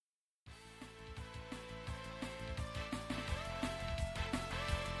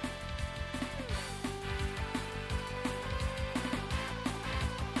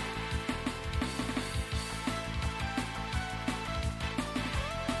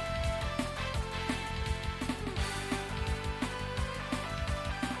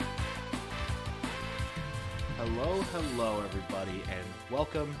Hello, everybody, and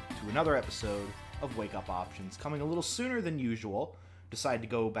welcome to another episode of Wake Up Options. Coming a little sooner than usual. Decided to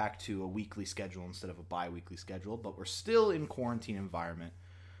go back to a weekly schedule instead of a bi-weekly schedule, but we're still in quarantine environment.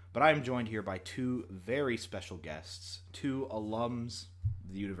 But I am joined here by two very special guests, two alums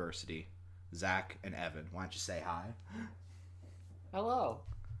of the university, Zach and Evan. Why don't you say hi? Hello.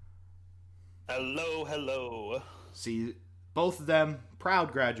 Hello. See, both of them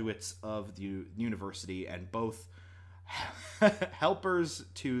proud graduates of the university and both helpers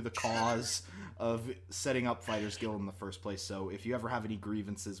to the cause of setting up Fighters Guild in the first place. So if you ever have any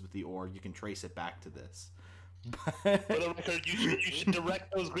grievances with the org, you can trace it back to this. For the record, you should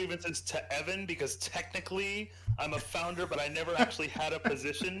direct those grievances to Evan, because technically I'm a founder, but I never actually had a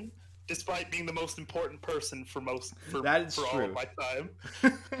position, despite being the most important person for that is for true. all of my time.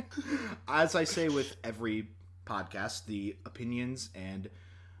 As I say with every podcast, the opinions and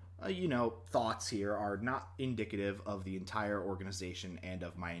thoughts here are not indicative of the entire organization and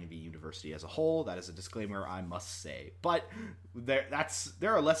of Miami University as a whole. That is a disclaimer I must say. But there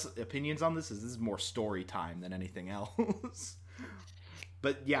are less opinions on this, as this is more story time than anything else.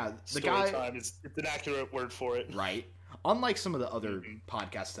 But yeah, Story time it's an accurate word for it. Right. Unlike some of the other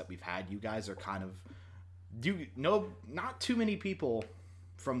podcasts that we've had, you guys are kind of not too many people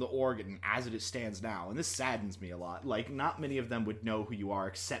from the Oregon as it stands now, and this saddens me a lot. Like, not many of them would know who you are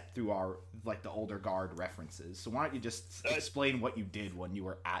except through our the older guard references. So why don't you just explain what you did when you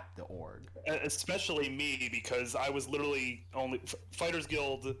were at the org? Especially me, because I was literally Fighters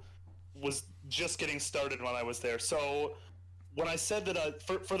Guild was just getting started when I was there. So when I said that,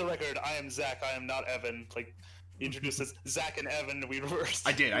 for the record, I am Zach, I am not Evan. Like, you introduced us Zach and Evan. We reversed.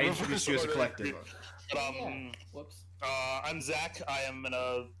 I did. I introduced you as a collective. But, Whoops. I'm Zach. I am an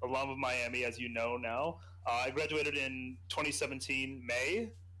alum of Miami, as you know now. I graduated in 2017,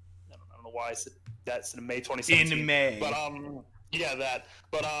 May. I don't know why I said that. It's in May 2017. In May. But, yeah, that.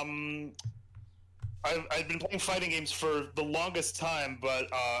 But, I've been playing fighting games for the longest time, but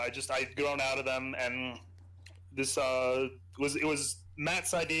I'd grown out of them, and this was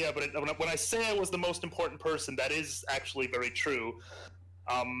Matt's idea. But when I say I was the most important person, that is actually very true.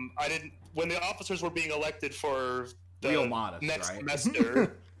 When the officers were being elected for the real modest, next right?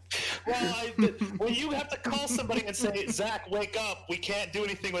 semester. When you have to call somebody and say, Zach, wake up, we can't do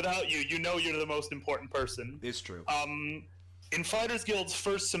anything without you, you know you're the most important person. It's true. In Fighters Guild's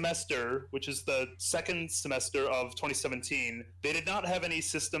first semester, which is the second semester of 2017, they did not have any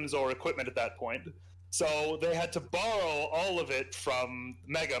systems or equipment at that point. So they had to borrow all of it from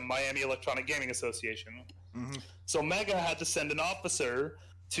MEGA, Miami Electronic Gaming Association. Mm-hmm. So MEGA had to send an officer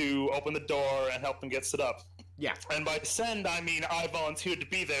to open the door and help them get set up. Yeah. And by send, I mean I volunteered to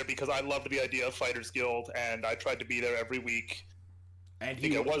be there because I loved the idea of Fighters Guild, and I tried to be there every week. And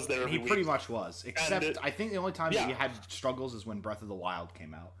he was there every week. He pretty much was. Except, I think the only time that you had struggles is when Breath of the Wild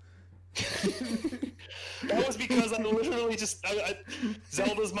came out. That was because I literally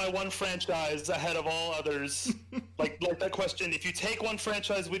Zelda's my one franchise ahead of all others. Like that question, if you take one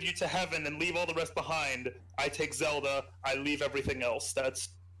franchise with you to heaven and leave all the rest behind, I take Zelda, I leave everything else. That's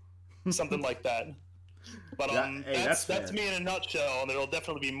something like that. But that's me in a nutshell, and there'll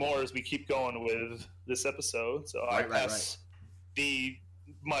definitely be more as we keep going with this episode. So I pass the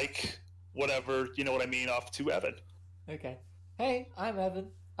mic, whatever, you know what I mean, off to Evan. Okay. Hey, I'm Evan.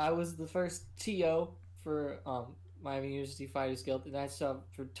 I was the first TO for Miami University Fighters Guild, and I subbed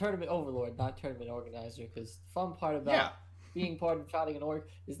for Tournament Overlord, not Tournament Organizer, because the fun part about being part of founding an org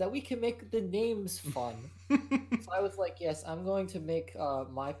is that we can make the names fun. So I was like, yes, I'm going to make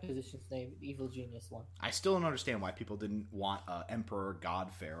my position's name Evil Genius 1. I still don't understand why people didn't want Emperor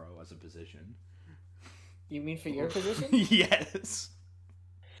God Pharaoh as a position. You mean for your position? Yes.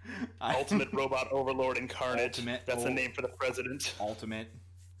 Ultimate Robot Overlord Incarnate. That's the name for the president. Ultimate.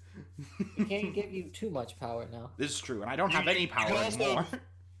 You can't give you too much power now. This is true, and I don't have any power anymore.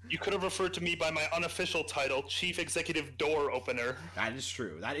 You could have referred to me by my unofficial title, Chief Executive Door Opener. That is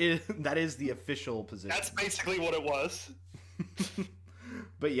true. That is the official position. That's basically what it was.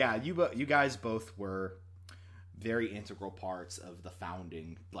 But yeah, you guys both were very integral parts of the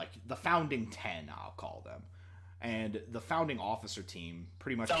founding, the founding 10, I'll call them. And the founding officer team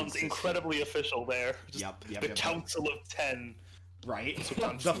pretty much sounds incredibly official there. The Council of 10. Right.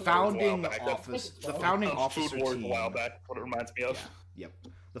 The founding officer Food Wars team. A while back, what it reminds me of. Yeah.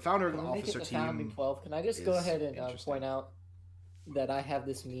 Yep. The founding When officer the team. Founding 12. Can I just go ahead and point out that I have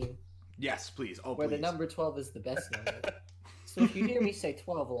this meme? Yes, please. Where the number 12 is the best number. So if you hear me say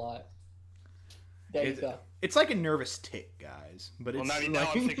 12 a lot, there you go. It's like a nervous tick, guys. But now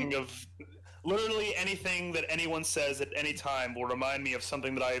I'm thinking of literally anything that anyone says at any time will remind me of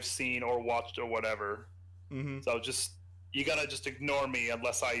something that I have seen or watched or whatever. So you gotta just ignore me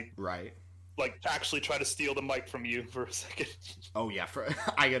unless I actually try to steal the mic from you for a second. Oh yeah,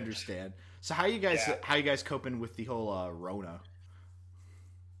 I understand. So how you guys coping with the whole Rona?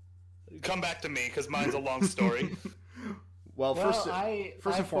 Come back to me because mine's a long story. First I and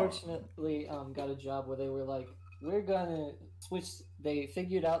foremost, fortunately got a job where they were like, we're gonna switch. They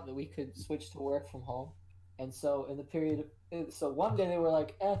figured out that we could switch to work from home, and so in the period, so one day they were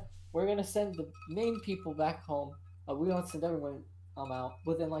like, we're gonna send the main people back home. We won't send everyone out.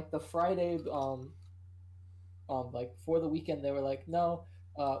 But then like the Friday, like for the weekend, they were like, no,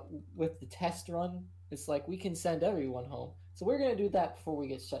 with the test run, it's like we can send everyone home. So we're gonna do that before we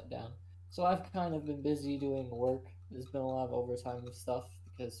get shut down. So I've kind of been busy doing work. There's been a lot of overtime and stuff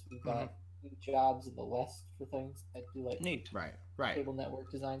because we've got new jobs in the West for things. I do like neat, right, cable network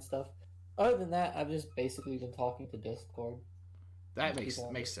design stuff. Other than that, I've just basically been talking to Discord. That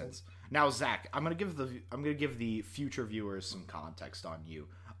makes sense. Now, Zach, I'm gonna give the future viewers some context on you.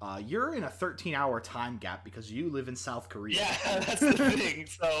 You're in a 13-hour time gap because you live in South Korea. Yeah, that's the thing.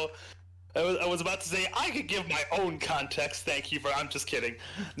 So I was about to say I could give my own context. Thank you for. I'm just kidding.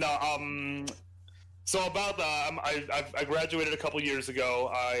 No. So about I graduated a couple years ago.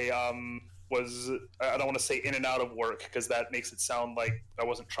 I don't want to say in and out of work because that makes it sound like I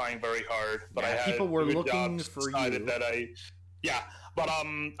wasn't trying very hard. But people were looking for you. But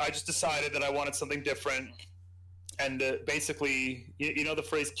I just decided that I wanted something different. And basically, you know the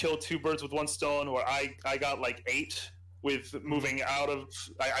phrase "kill two birds with one stone," where I got like 8 with moving out of.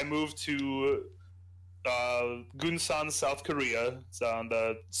 I moved to Gunsan, South Korea. It's on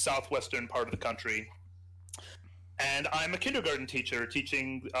the southwestern part of the country. And I'm a kindergarten teacher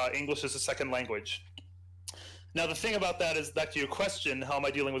teaching English as a second language. Now, the thing about that is, back to your question, how am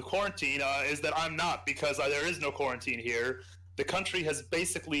I dealing with quarantine, is that I'm not, because there is no quarantine here. The country has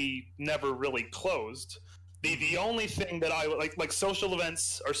basically never really closed. The only thing that I like social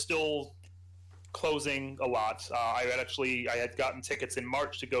events are still closing a lot. I had gotten tickets in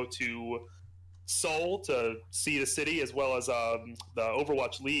March to go to Seoul to see the city, as well as the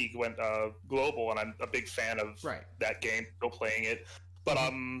Overwatch League went global, and I'm a big fan of that game, still playing it. But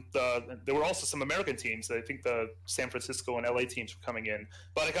there were also some American teams. I think the San Francisco and LA teams were coming in,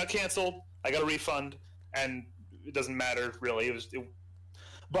 but it got canceled. I got a refund, and it doesn't matter really.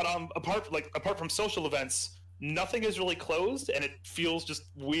 But apart from social events, nothing is really closed, and it feels just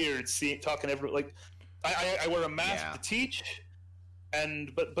weird talking to everyone. Like I wear a mask to teach,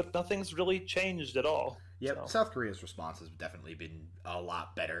 but nothing's really changed at all. Yep, so. South Korea's response has definitely been a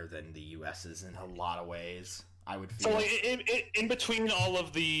lot better than the U.S.'s in a lot of ways. I would feel. So in between all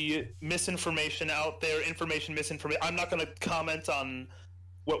of the misinformation out there, misinformation, I'm not going to comment on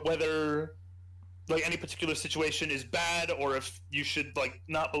whether like any particular situation is bad or if you should like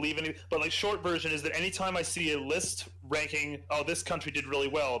not believe any. But like short version is that anytime I see a list ranking, oh, this country did really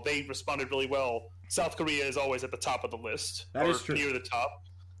well, they responded really well, South Korea is always at the top of the list. That is true. Near the top.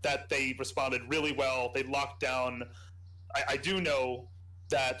 That they responded really well. They locked down. I do know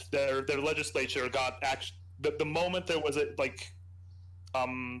that their legislature got the moment there was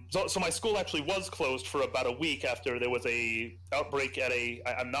so my school actually was closed for about a week after there was a outbreak at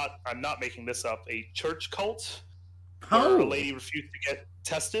I'm not making this up, a church cult where a lady refused to get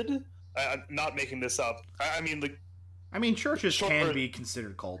tested. I'm not making this up. I mean churches can be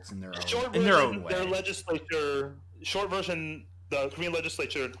considered cults in their own way. Their legislature, short version, the Korean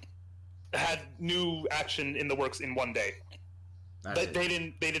legislature had new action in the works in one day. They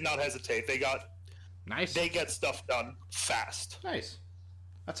did not hesitate. They get stuff done fast. Nice.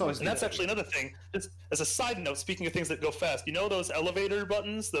 That's actually another thing. Just as a side note, speaking of things that go fast, you know those elevator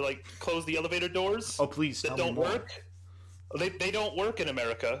buttons that like close the elevator doors? Oh, please that don't work. They don't work in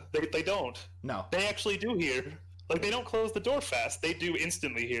America. They don't. No. They actually do here. Like they don't close the door fast. They do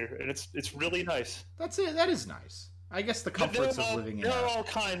instantly here, and it's really nice. That's it. That is nice. I guess the comforts of living in. There are all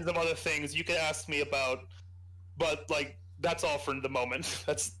kinds of other things you could ask me about, but like that's all for the moment.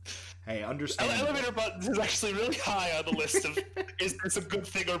 That's. Hey, understand. Elevator buttons is actually really high on the list of is this a good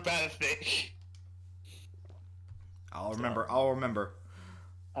thing or bad thing? I'll remember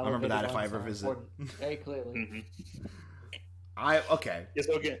that if I ever visit. Very clearly. Okay. Yes,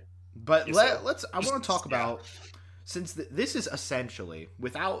 okay. But let's. I want to talk about since this is essentially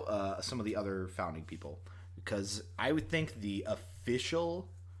without some of the other founding people, because I would think the official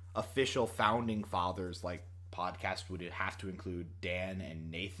founding fathers like podcast would have to include Dan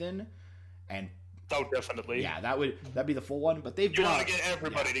and Nathan, and definitely, that'd be the full one. But they've you want to get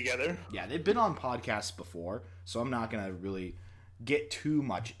everybody together. Yeah, they've been on podcasts before, so I'm not gonna really get too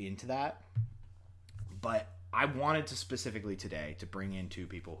much into that. But I wanted to specifically today to bring in two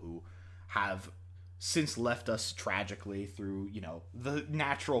people who have since left us tragically through, the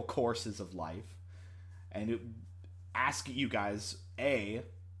natural courses of life. And ask you guys,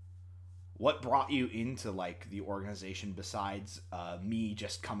 what brought you into, like, the organization besides me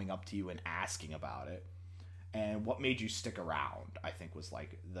just coming up to you and asking about it? And what made you stick around, I think, was,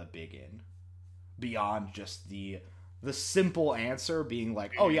 like, the big in. Beyond just the simple answer being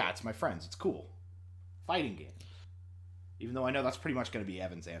like, oh, yeah, it's my friends. It's cool. Fighting game. Even though I know that's pretty much going to be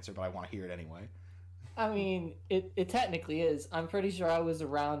Evan's answer, but I want to hear it anyway. I mean, it technically is. I'm pretty sure I was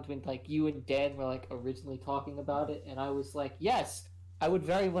around when, like, you and Dan were, like, originally talking about it, and I was like, yes, I would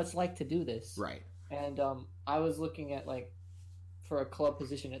very much like to do this. Right. And I was looking at, like, for a club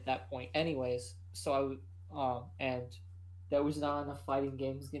position at that point anyways, so and there was not enough fighting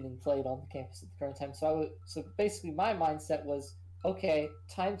games getting played on the campus at the current time, so basically my mindset was, okay,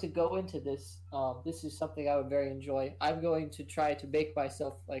 time to go into this. This is something I would very enjoy. I'm going to try to make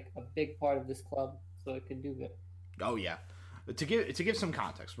myself, like, a big part of this club so it can do good. Oh, yeah. To give some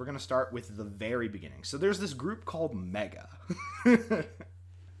context, we're going to start with the very beginning. So there's this group called Mega.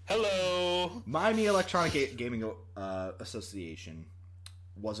 Hello. Miami Electronic Gaming Association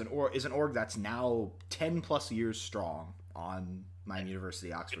is an org that's now 10 plus years strong on Miami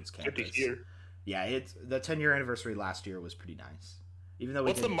University Oxford's campus. Good to hear. Yeah, it's the 10-year anniversary last year was pretty nice. Even though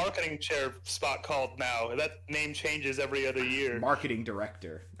what's the marketing chair spot called now? That name changes every other year. Marketing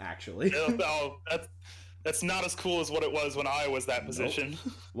director, actually. Oh, that's not as cool as what it was when I was that position.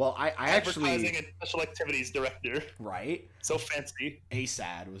 Nope. Well, I actually advertising and special activities director. Right. So fancy.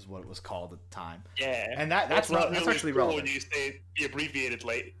 ASAD was what it was called at the time. Yeah. And that's really actually cool relevant. When you say the abbreviated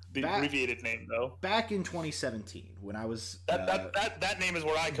name though. Back in 2017, when I was that name is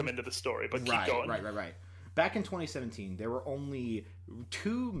where I come into the story. But keep going. Right. Back in 2017, there were only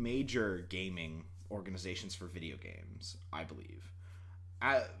 2 major gaming organizations for video games, I believe.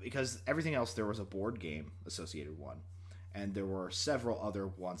 Because everything else, there was a board game associated one, and there were several other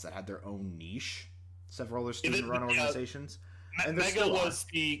ones that had their own niche, several other student-run organizations. And Mega was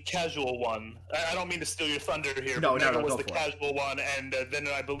the casual one. I don't mean to steal your thunder here, but Mega was the casual one, and then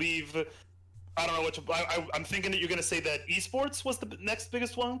I believe, I don't know which. I'm thinking that you're going to say that esports was the next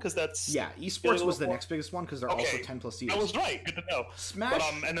biggest one, because that's esports was the next biggest one because they're also 10 plus years. I was right. Good to know. Smash,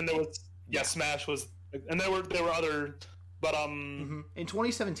 but, and then there was Smash was, and there were other. But in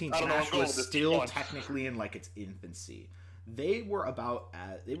 2017, Smash was still technically in, like, its infancy. They were about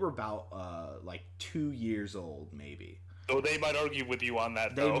like 2 years old, maybe. So they might argue with you on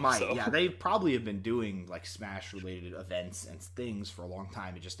that. They might, yeah. They probably have been doing, like, Smash related events and things for a long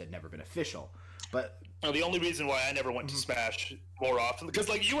time. It just had never been official. But the only reason why I never went to Smash more often, because,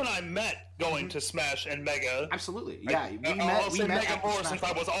 like, you and I met going to Smash and Mega. Absolutely, yeah. I'll say Mega more since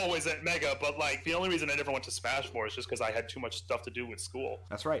I was always at Mega, but, like, the only reason I never went to Smash more is just because I had too much stuff to do with school.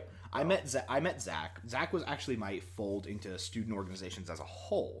 That's right. I met Zach. Zach was actually my fold into student organizations as a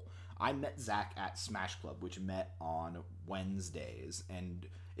whole. I met Zach at Smash Club, which met on Wednesdays, and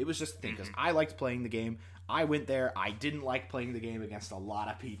it was just a thing because I liked playing the game. I went there. I didn't like playing the game against a lot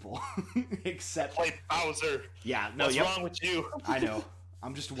of people, except play Bowser. Yeah, no, what's wrong with you? I know,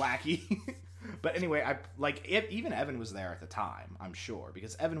 I'm just wacky. But anyway, even Evan was there at the time. I'm sure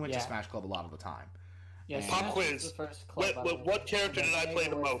because Evan went to Smash Club a lot of the time. Yeah, pop quiz. What character did I play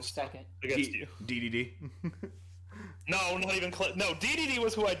the most against you? DDD. No, not even close. No, DDD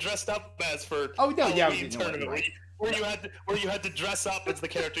was who I dressed up as for Halloween tournament. Right. Where you had to dress up as the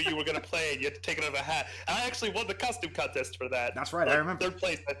character you were going to play, and you had to take it out of a hat. And I actually won the costume contest for that. That's right, I remember. 3rd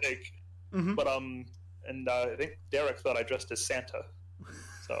place, I think. Mm-hmm. But I think Derek thought I dressed as Santa,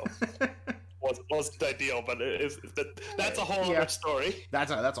 so wasn't ideal. But that's a whole other story.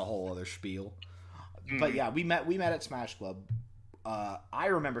 That's a whole other spiel. But yeah, we met at Smash Club. I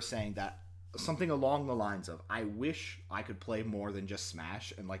remember saying that something along the lines of, I wish I could play more than just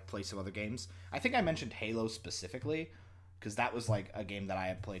Smash and, like, play some other games. I think I mentioned Halo specifically because that was, like, a game that I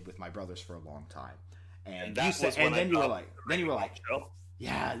had played with my brothers for a long time. And then you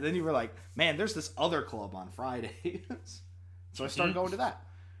were like, man, there's this other club on Fridays. So I started going to that.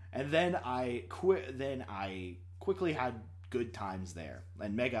 And then I quickly had good times there.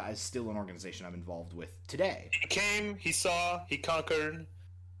 And Mega is still an organization I'm involved with today. He came, he saw, he conquered.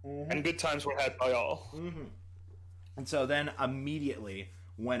 Mm-hmm. And good times were had by all. Mm-hmm. And so then immediately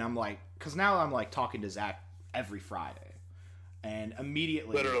when I'm like, because now I'm like talking to Zach every Friday, and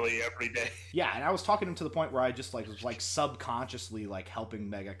immediately, literally every day. Yeah, and I was talking to him to the point where I just was subconsciously helping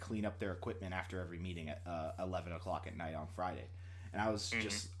Mega clean up their equipment after every meeting at 11 o'clock at night on Friday, and I was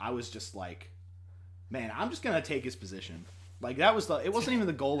just like, man, I'm just gonna take his position. Like, that was it wasn't even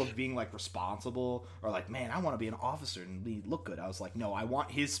the goal of being, like, responsible or, like, man, I want to be an officer and look good. I was like, no, I want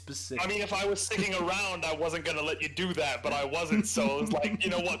his specific... I mean, if I was sticking around, I wasn't going to let you do that, but I wasn't, so it was like,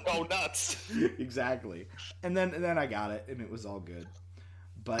 you know what, go nuts. Exactly. And then I got it, and it was all good.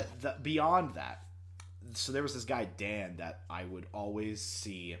 But beyond that, so there was this guy, Dan, that I would always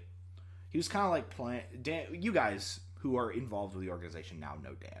see. He was kind of like playing... Dan, you guys who are involved with the organization now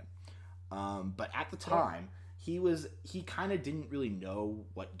know Dan. But at the time... He kind of didn't really know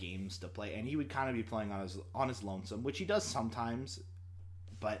what games to play, and he would kind of be playing on his lonesome, which he does sometimes.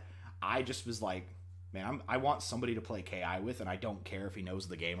 But I just was like, man, I want somebody to play KI with, and I don't care if he knows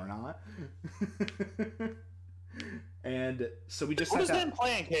the game or not. And so we just. Who was then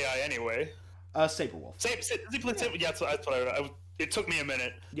playing KI anyway? Saberwolf. Does he play Saber? Yeah, that's what it took me a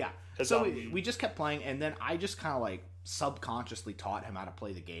minute. Yeah. So we just kept playing, and then I just kind of like subconsciously taught him how to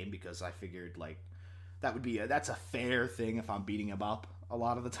play the game because I figured like. That's a fair thing if I'm beating him up a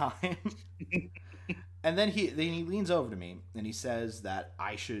lot of the time. And then he leans over to me and he says that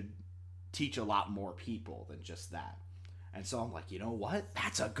I should teach a lot more people than just that. And so I'm like, you know what?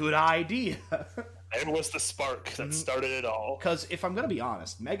 That's a good idea. It was the spark that started it all. Because if I'm going to be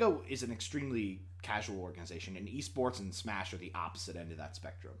honest, Mega is an extremely casual organization, and esports and Smash are the opposite end of that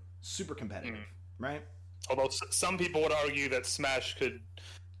spectrum. Super competitive, right? Although some people would argue that Smash could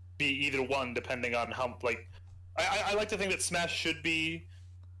be either one depending on how, like, I like to think that Smash should be,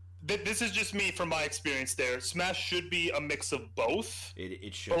 this is just me from my experience there, Smash should be a mix of both.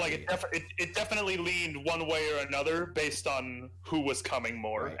 It should, but like it definitely leaned one way or another based on who was coming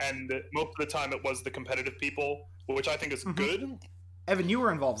more, right. And most of the time it was the competitive people, which I think is good. Evan, you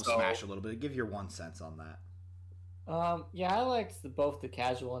were involved with Smash a little bit. Give your 1 cent on that. Yeah, I liked both the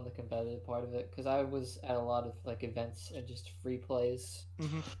casual and the competitive part of it because I was at a lot of like events and just free plays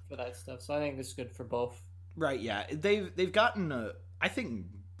for that stuff. So I think it's good for both. Right? Yeah, they've gotten. I think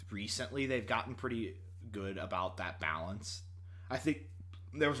recently they've gotten pretty good about that balance. I think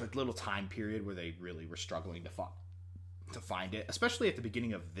there was a little time period where they really were struggling to find it, especially at the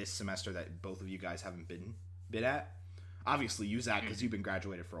beginning of this semester that both of you guys haven't been at. Obviously, you Zach because you've been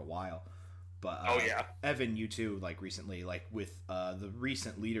graduated for a while. But Evan, you too, like recently, like with the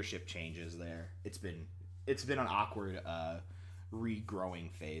recent leadership changes there, it's been an awkward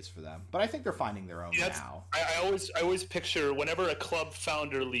regrowing phase for them. But I think they're finding their own now. I always picture whenever a club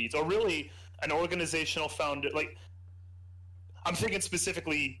founder leads, or really an organizational founder, like I'm thinking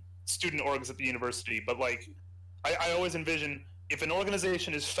specifically student orgs at the university, but like I always envision if an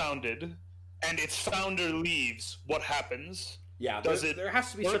organization is founded and its founder leaves, what happens? Yeah, there has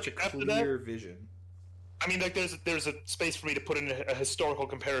to be such a clear vision. I mean, like, there's a space for me to put in a historical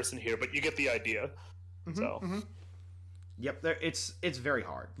comparison here, but you get the idea. Yep, it's very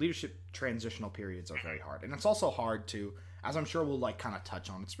hard. Leadership transitional periods are very hard, and it's also hard to, as I'm sure we'll like kind of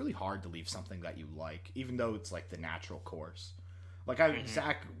touch on. It's really hard to leave something that you like, even though it's like the natural course. Like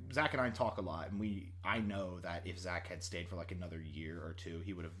Zach and I talk a lot, and I know that if Zach had stayed for like another year or two,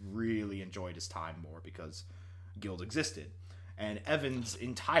 he would have really enjoyed his time more because Guild existed. And Evan's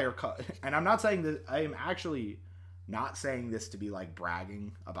entire and I'm not saying that, I am actually not saying this to be like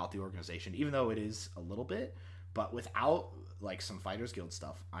bragging about the organization, even though it is a little bit, but without like some Fighters Guild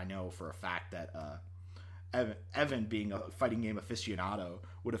stuff, I know for a fact that Evan being a fighting game aficionado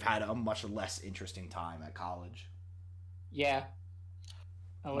would have had a much less interesting time at college. Yeah.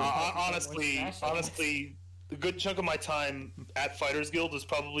 Honestly, the good chunk of my time at Fighters Guild was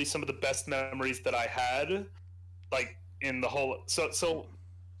probably some of the best memories that I had, like, in the whole so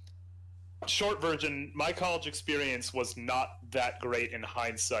short version, my college experience was not that great in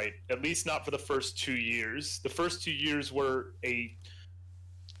hindsight, at least not for the first 2 years. The first 2 years were a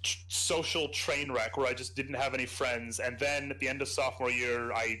social train wreck where I just didn't have any friends, and then at the end of sophomore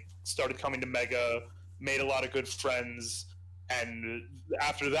year I started coming to Mega, made a lot of good friends, and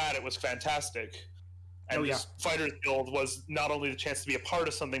after that it was fantastic. And Fighters Guild was not only the chance to be a part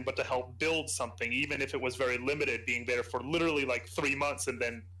of something, but to help build something, even if it was very limited, being there for literally like 3 months and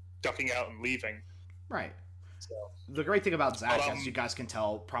then ducking out and leaving. Right. So, the great thing about Zach, as you guys can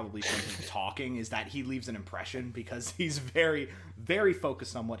tell probably from him talking, is that he leaves an impression because he's very, very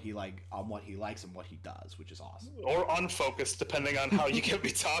focused on what he likes and what he does, which is awesome. Or unfocused, depending on how you get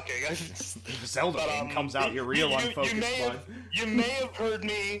me talking. If Zelda game comes out, you're real unfocused. You may have heard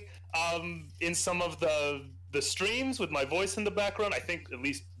me in some of the streams with my voice in the background. I think at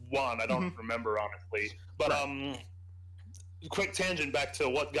least one. I don't remember honestly, but quick tangent back to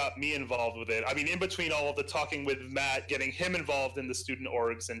what got me involved with it. I mean, in between all of the talking with Matt, getting him involved in the student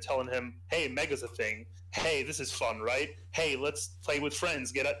orgs and telling him, hey, Mega's a thing. Hey, this is fun, right? Hey, let's play with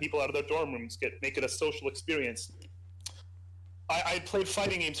friends, get people out of their dorm rooms, make it a social experience. I played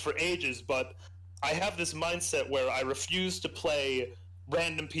fighting games for ages, but I have this mindset where I refuse to play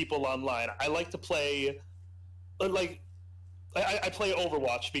random people online. I like to play, like, I play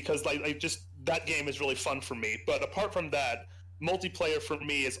Overwatch because like just that game is really fun for me. But apart from that, multiplayer for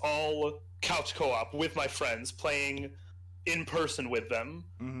me is all couch co-op with my friends, playing in person with them.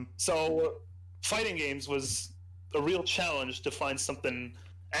 Mm-hmm. So fighting games was a real challenge to find something.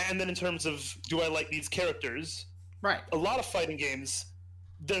 And then in terms of, do I like these characters? Right. A lot of fighting games,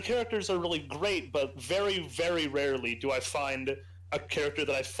 their characters are really great, but very, very rarely do I find a character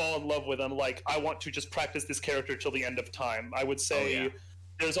that I fall in love with. I'm like, I want to just practice this character till the end of time. I would say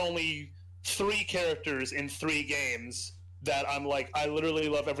there's only 3 characters in 3 games that I'm like, I literally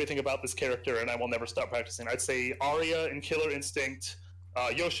love everything about this character, and I will never stop practicing. I'd say Arya in Killer Instinct,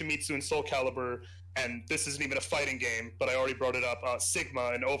 Yoshimitsu in Soul Calibur, and this isn't even a fighting game, but I already brought it up,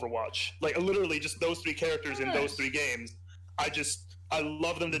 Sigma in Overwatch. Like, literally just those 3 characters in those 3 games. I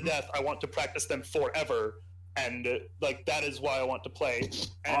love them to death. I want to practice them forever. And, like, that is why I want to play.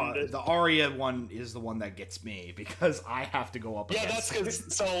 And the Arya one is the one that gets me, because I have to go up against that's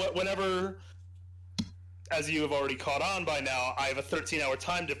because, so whenever, as you have already caught on by now, I have a 13-hour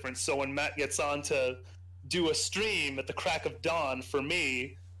time difference, so when Matt gets on to do a stream at the crack of dawn for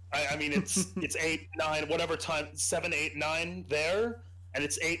me, I mean, it's 8, 9, whatever time, 7, 8, 9 there, and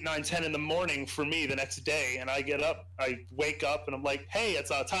it's 8, 9, 10 in the morning for me the next day, and I get up, I wake up, and I'm like, hey,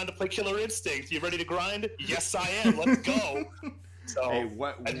 it's time to play Killer Instinct. You ready to grind? Yes, I am. Let's go. So, hey,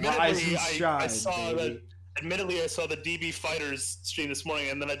 rise and shine, I saw baby. Admittedly, I saw the DB Fighters stream this morning,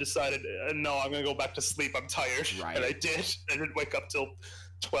 and then I decided, no, I'm going to go back to sleep. I'm tired. Right. And I did. I didn't wake up till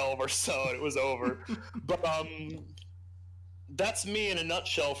 12 or so, and it was over. But that's me in a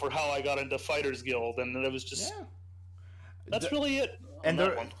nutshell for how I got into Fighters Guild, and it was just... Yeah. That's really it.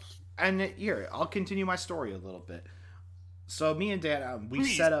 And here, I'll continue my story a little bit. So me and Dan,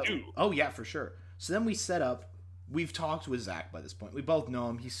 Please set up... do. Oh, yeah, for sure. So then we set up... We've talked with Zach by this point. We both know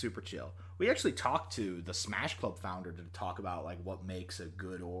him. He's super chill. We actually talked to the Smash Club founder to talk about like what makes a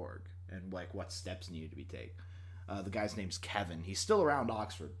good org and like what steps need to be taken. The guy's name's Kevin. He's still around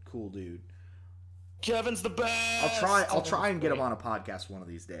Oxford. Cool dude. Kevin's the best. I'll try and get him on a podcast one of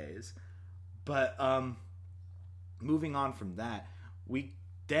these days. But moving on from that,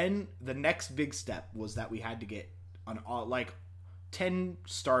 the next big step was that we had to get an 10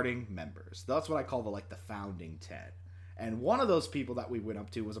 starting members. That's what I call the founding 10. And one of those people that we went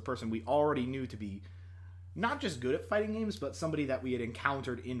up to was a person we already knew to be not just good at fighting games, but somebody that we had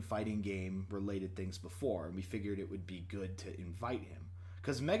encountered in fighting game related things before. And we figured it would be good to invite him.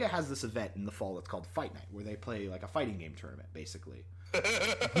 Because Mega has this event in the fall that's called Fight Night, where they play like a fighting game tournament, basically.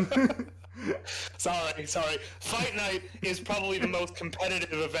 Sorry. Fight Night is probably the most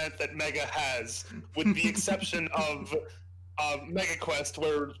competitive event that Mega has, with the exception of Mega Quest,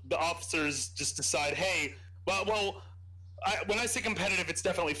 where the officers just decide, hey, when I say competitive, it's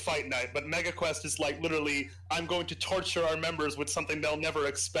definitely Fight Night, but Mega Quest is like literally, I'm going to torture our members with something they'll never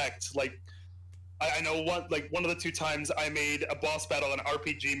expect. Like, I know one of the 2 times I made a boss battle on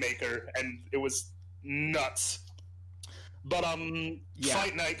RPG Maker, and it was nuts. But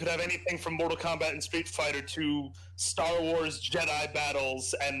Fight Night could have anything from Mortal Kombat and Street Fighter to Star Wars Jedi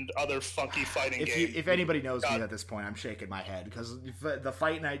battles and other funky fighting games. If anybody knows me at this point, I'm shaking my head because the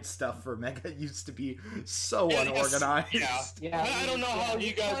Fight Night stuff for Mega used to be so unorganized. I don't know how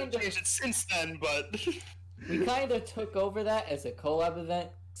you guys have changed it since then, but we kind of took over that as a collab event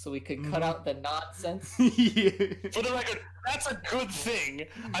so we could cut out the nonsense. Yeah. For the record, that's a good thing.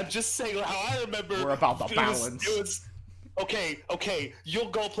 I'm just saying how I remember. We're about the balance. It was okay, you'll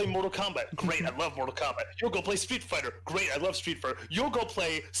go play Mortal Kombat. Great, I love Mortal Kombat. You'll go play Street Fighter. Great, I love Street Fighter. You'll go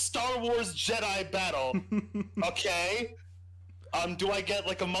play Star Wars Jedi Battle. Okay? Do I get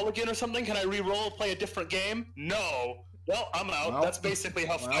like a mulligan or something? Can I re-roll and play a different game? No. Well, I'm out. That's basically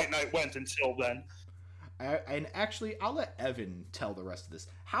how Fight Night went until then. And actually, I'll let Evan tell the rest of this.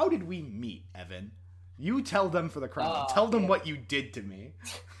 How did we meet, Evan? You tell them for the crowd. Tell them what you did to me.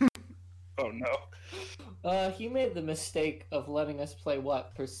 Oh, no. He made the mistake of letting us play,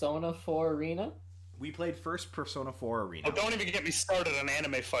 Persona 4 Arena? We played first Persona 4 Arena. Oh, don't even get me started on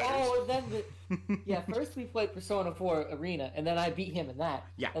Anime Fighters. Oh, and then first we played Persona 4 Arena, and then I beat him in that.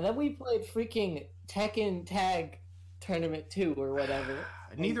 Yeah. And then we played freaking Tekken Tag Tournament 2 or whatever.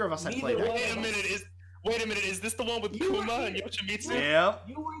 Neither of us had played that. Wait a minute, is this the one with Kuma and Yoshimitsu? Yep.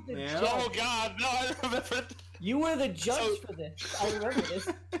 You were the Yep. Oh god, no, I remember it. You were the judge for this. I remember this.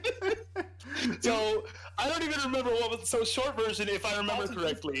 So, I don't even remember what was... So, short version, if I remember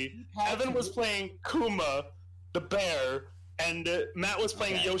correctly, Evan was playing Kuma, the bear, and Matt was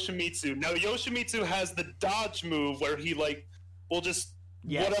playing Yoshimitsu. Now, Yoshimitsu has the dodge move where he, will just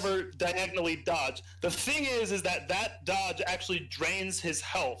Yes. whatever diagonally dodge. The thing is that dodge actually drains his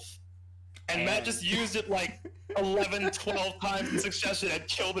health. And Matt just used it like 11, 12 times in succession and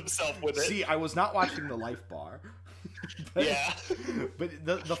killed himself with it. See, I was not watching the life bar. But, yeah. But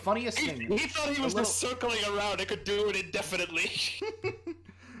the funniest thing... He thought he was just circling around and could do it indefinitely.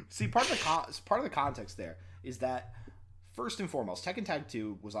 See, part of the context there is that, first and foremost, Tekken Tag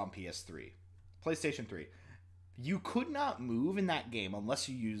 2 was on PS3. PlayStation 3. You could not move in that game unless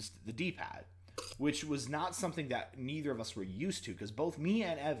you used the D-pad, which was not something that neither of us were used to, because both me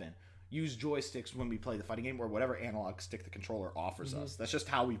and Evan use joysticks when we play the fighting game, or whatever analog stick the controller offers us. That's just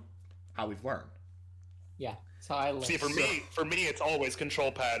how we've learned. Yeah, that's how I learned. See, for me, it's always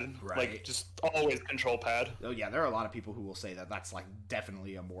control pad. Right. Like, just always control pad. Oh yeah, there are a lot of people who will say that that's like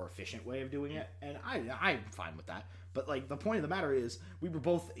definitely a more efficient way of doing it, and I'm fine with that. But like the point of the matter is, we were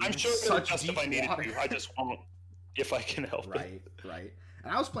both in such deep if I needed water. to. I just won't if I can help it. Right.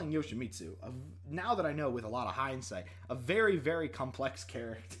 And I was playing Yoshimitsu. Now that I know with a lot of hindsight, a very, very complex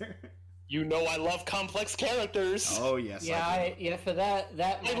character. You know I love complex characters. Oh yes. Yeah, for that.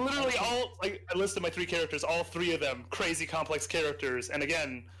 I literally I listed my 3 characters, all 3 of them crazy complex characters, and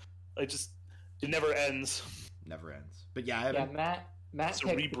again, it never ends. Never ends. But yeah, Matt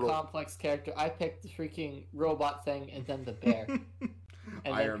picked the complex character. I picked the freaking robot thing, and then the bear.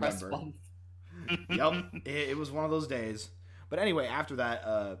 And I remember. Yep, it was one of those days. But anyway, after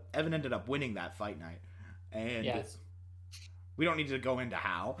that, Evan ended up winning that fight night, and yes. We don't need to go into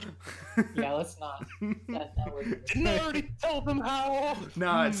how. Yeah, let's not. Didn't I already tell them how?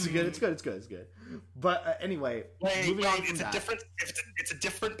 No, it's good. It's good. But anyway, moving on from that. It's a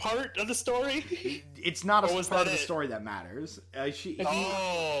different part of the story? It's not a part of the story that matters.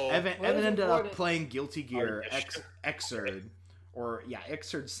 Evan ended up playing Guilty Gear Xrd.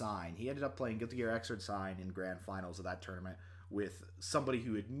 Xrd Sign. He ended up playing Guilty Gear Xrd Sign in grand finals of that tournament with somebody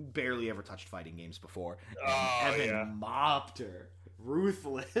who had barely ever touched fighting games before. And Evan mopped her.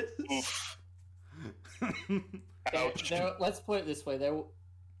 Ruthless. Let's put it this way.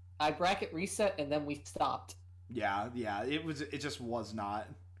 I bracket reset and then we stopped. Yeah. It just was not.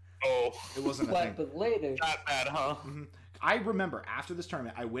 Oh. It wasn't a thing. But later. Not bad, huh? Mm-hmm. I remember after this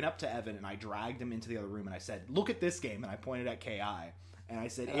tournament, I went up to Evan and I dragged him into the other room and I said, "Look at this game." And I pointed at KI. And I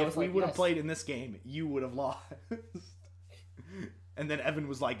said, if we would have played in this game, you would have lost. And then Evan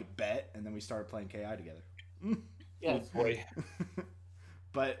was like, "Bet." And then we started playing KI together. Yes. Oh boy.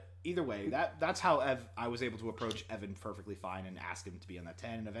 But either way, that's how I was able to approach Evan perfectly fine and ask him to be on that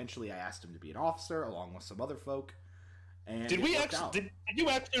 10. And eventually I asked him to be an officer along with some other folk. And did you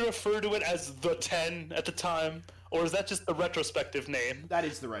actually refer to it as the 10 at the time? Or is that just the retrospective name? That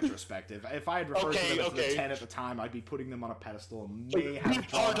is the retrospective. If I had referred to them as the 10 at the time, I'd be putting them on a pedestal and may have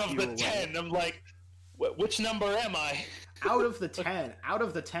part of the 10. I'm like, which number am I? Out of the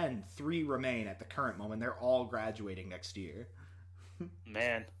 10, 3 remain at the current moment. They're all graduating next year.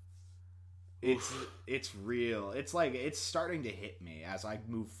 Man. It's real. It's like it's starting to hit me as I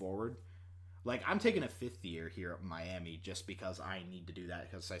move forward. Like, I'm taking a 5th year here at Miami just because I need to do that,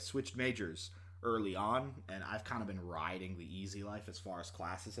 because I switched majors early on, and I've kind of been riding the easy life as far as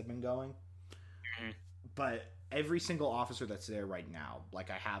classes have been going. Mm-hmm. But every single officer that's there right now, like,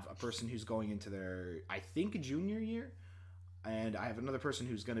 I have a person who's going into their, I think, junior year, and I have another person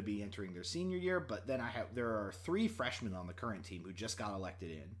who's going to be entering their senior year, but then there are 3 freshmen on the current team who just got elected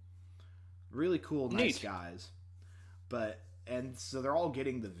in. Really cool, nice guys. And so they're all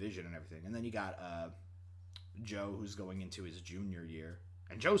getting the vision and everything. And then you got Joe, who's going into his junior year.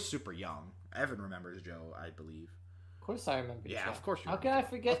 And Joe's super young. Evan remembers Joe, I believe. Of course I remember Joe. Yeah, of course you remember. How can I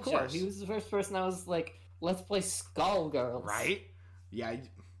forget Joe? He was the first person I was like, let's play Skullgirls. Right? Yeah,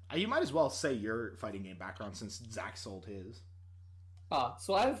 you might as well say your fighting game background since Zach sold his.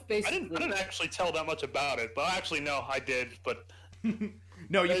 So I've basically... I didn't actually tell that much about it, but actually, no, I did, but...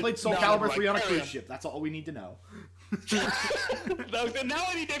 No, you played Soul Calibur 3 on a cruise ship. That's all we need to know. Now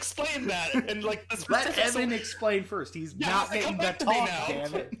I need to explain that. And like, let Evan explain first. He's not getting the talk,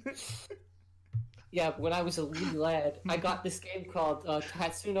 damn it. Yeah, when I was a wee lad, I got this game called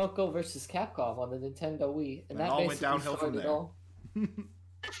Tatsunoko vs. Capcom on the Nintendo Wii. And that all went downhill from there.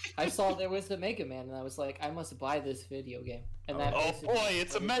 I saw there was a Mega Man, and I was like, I must buy this video game. And that boy,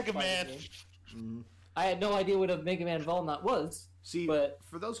 it's a Mega Man! I had no idea what a Mega Man Volnut was. See,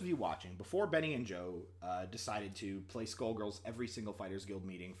 for those of you watching, before Benny and Joe decided to play Skullgirls every single Fighters Guild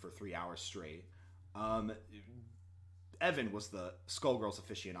meeting for 3 hours straight, Evan was the Skullgirls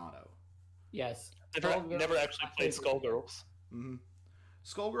aficionado. Yes. Never actually played Skullgirls. Mm-hmm.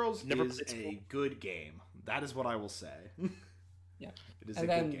 Skullgirls is a good game. That is what I will say. Yeah. It is a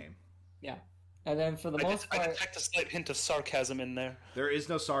good game. Yeah. And then for the most I part, detect a slight hint of sarcasm in there. There is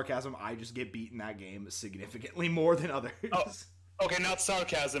no sarcasm. I just get beaten that game significantly more than others. Oh, okay, not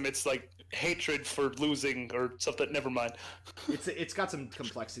sarcasm. It's like hatred for losing or something. Never mind. It's got some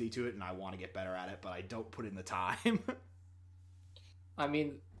complexity to it, and I want to get better at it, but I don't put in the time. I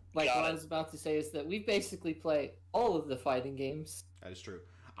mean, like what I was about to say is that we basically play all of the fighting games. That is true.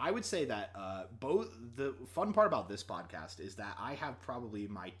 I would say that both the fun part about this podcast is that I have probably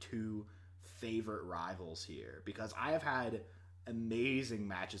my two favorite rivals here, because I have had amazing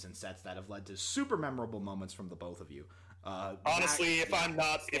matches and sets that have led to super memorable moments from the both of you. Honestly, if I'm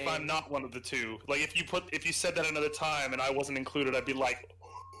not one of the two, like if you said that another time and I wasn't included, I'd be like,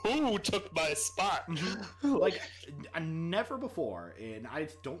 who took my spot? Like, never before, and I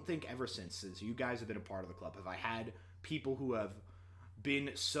don't think ever since you guys have been a part of the club, have I had people who have been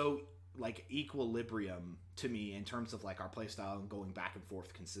so like equilibrium to me in terms of like our playstyle and going back and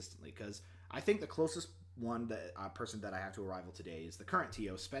forth consistently. Because I think the closest one that person that I have to a rival today is the current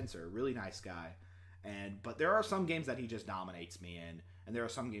TO, Spencer. Really nice guy, but there are some games that he just dominates me in, and there are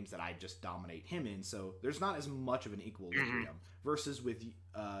some games that I just dominate him in. So there's not as much of an equilibrium. Versus with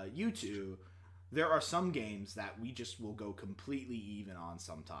you two, there are some games that we just will go completely even on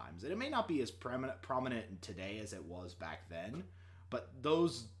sometimes, and it may not be as prominent today as it was back then, but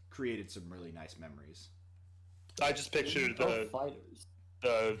those created some really nice memories. I just pictured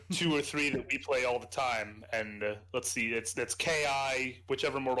the 2 or 3 that we play all the time, and let's see, it's KI,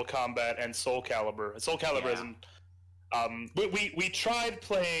 whichever Mortal Kombat, and Soul Calibur. Soul Calibur isn't. We tried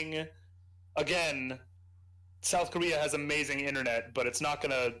playing again. South Korea has amazing internet, but it's not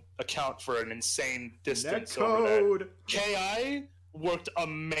going to account for an insane distance over there. KI worked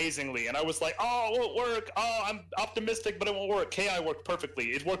amazingly, and I was like, oh, it won't work. Oh, I'm optimistic, but it won't work. KI worked perfectly.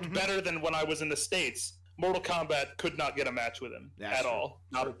 It worked better than when I was in the States. Mortal Kombat could not get a match with him at all.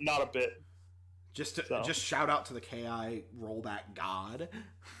 Not a bit. Just shout out to the KI rollback god.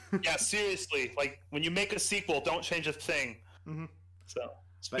 Yeah, seriously. Like, when you make a sequel, don't change a thing. So,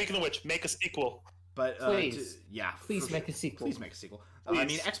 speaking of which, make a sequel. But please make a sequel. Please make a sequel. I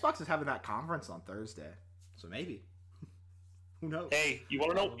mean, Xbox is having that conference on Thursday, so maybe. Who knows? Hey, you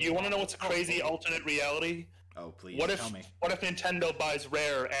want to know? You want to know what's a crazy alternate reality? Oh, please tell me. What if Nintendo buys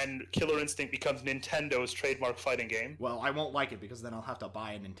Rare and Killer Instinct becomes Nintendo's trademark fighting game? Well, I won't like it because then I'll have to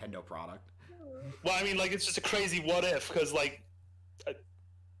buy a Nintendo product. Well, I mean, like, it's just a crazy what if, because, like,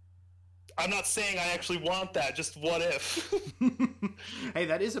 I'm not saying I actually want that, just what if. Hey,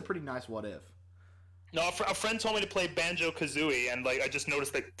 that is a pretty nice what if. No, a friend told me to play Banjo-Kazooie, and like I just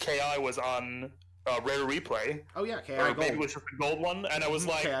noticed that KI was on Rare Replay. Oh yeah, KI or Gold. Maybe it was just a gold one, and I was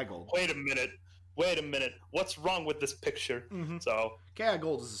like, KI Gold. wait a minute, what's wrong with this picture? So KI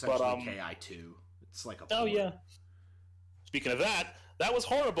Gold is essentially KI 2. It's like a port. Oh yeah. Speaking of that was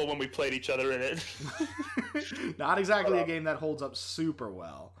horrible when we played each other in it. Not exactly a game that holds up super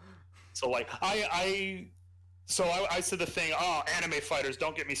well. So like I said the thing, anime fighters,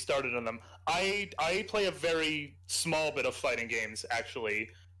 don't get me started on them. I play a very small bit of fighting games, actually,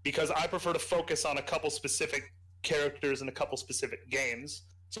 because I prefer to focus on a couple specific characters and a couple specific games.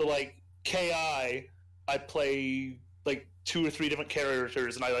 So, like, KI, I play, like, 2 or 3 different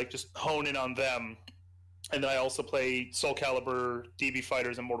characters, and I, like, just hone in on them. And then I also play Soul Calibur, DB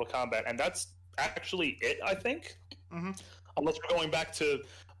Fighters, and Mortal Kombat, and that's actually it, I think. Unless we're going back to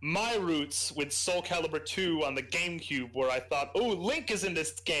my roots with Soul Calibur 2 on the GameCube, where I thought, oh, Link is in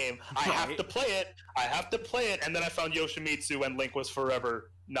this game. I have to play it. And then I found Yoshimitsu, and Link was forever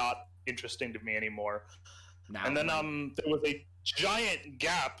not interesting to me anymore. And then there was a giant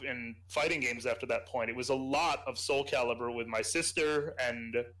gap in fighting games after that point. It was a lot of Soul Calibur with my sister,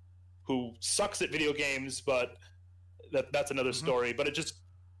 and who sucks at video games, but that's another story. But it just,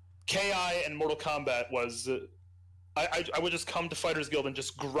 KI and Mortal Kombat was... I would just come to Fighters Guild and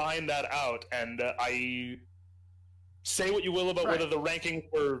just grind that out, and I say what you will about whether the rankings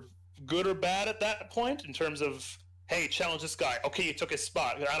were good or bad at that point in terms of, hey, challenge this guy. Okay, you took his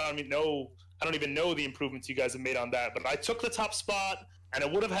spot. I don't even know the improvements you guys have made on that, but I took the top spot, and I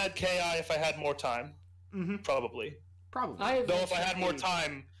would have had KI if I had more time. Probably. Though if I had more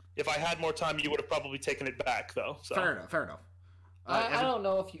time, you would have probably taken it back, though. So. Fair enough. I don't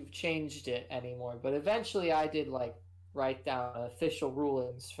know if you've changed it anymore, but eventually I did write down official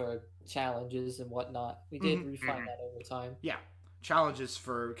rulings for challenges and whatnot. We did refine that over time. Yeah, challenges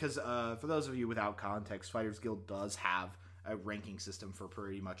because for those of you without context, Fighters Guild does have a ranking system for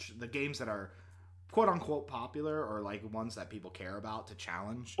pretty much the games that are quote unquote popular or like ones that people care about to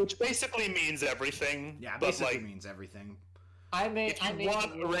challenge. Which basically means everything. Yeah, basically means everything. If you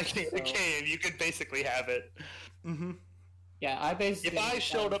want a ranking of the game, you could basically have it. Yeah, I basically. If I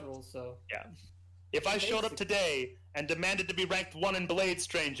showed up, If I showed up today and demanded to be ranked 1 in Blade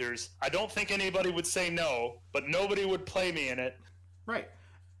Strangers, I don't think anybody would say no, but nobody would play me in it. Right.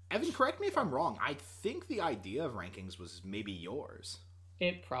 Evan, correct me if I'm wrong. I think the idea of rankings was maybe yours.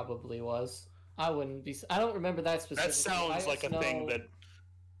 It probably was. I wouldn't be. I don't remember that specifically. That sounds like a thing that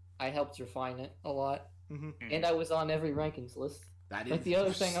I helped refine it a lot, Mm-hmm. and I was on every rankings list. That is Like the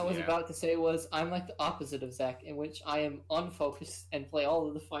other thing I was about to say was I'm like the opposite of Zach, in which I am unfocused and play all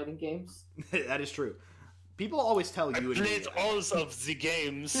of the fighting games. That is true. People always tell you. I played all of the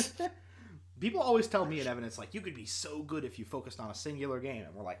games. People always tell me and Evan, it's like, you could be so good if you focused on a singular game.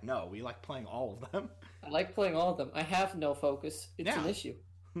 And we're like, no, we like playing all of them. I like playing all of them. I have no focus. It's an issue.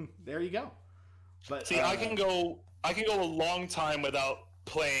 There you go. But see, I can go a long time without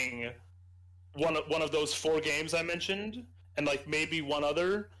playing one of those 4 games I mentioned, and like maybe one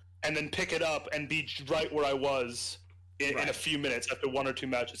other, and then pick it up and be right where I was in a few minutes after 1 or 2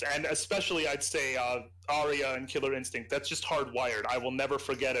 matches. And especially, I'd say Aria and Killer Instinct. That's just hardwired. I will never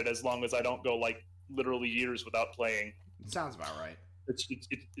forget it as long as I don't go like literally years without playing. It sounds about right.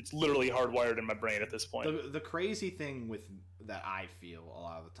 It's literally hardwired in my brain at this point. The crazy thing with that I feel a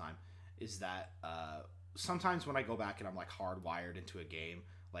lot of the time is that sometimes when I go back and I'm like hardwired into a game,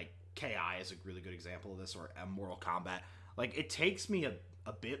 like KI is a really good example of this, or Mortal Kombat. Like it takes me a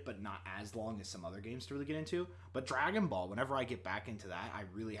bit, but not as long as some other games to really get into. But Dragon Ball, whenever I get back into that, I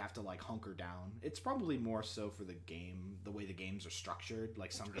really have to like hunker down. It's probably more so for the game, the way the games are structured.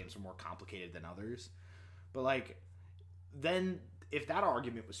 Like some games are more complicated than others. But like, then if that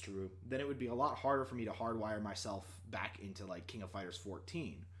argument was true, then it would be a lot harder for me to hardwire myself back into like King of Fighters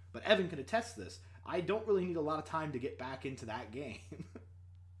 14. But Evan can attest this. I don't really need a lot of time to get back into that game.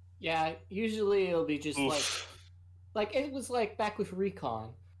 Yeah, usually it'll be just like it was like back with Recon.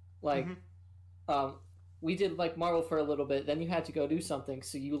 Like, we did like Marvel for a little bit, then you had to go do something,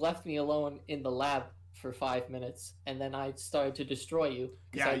 so you left me alone in the lab for 5 minutes, and then I started to destroy you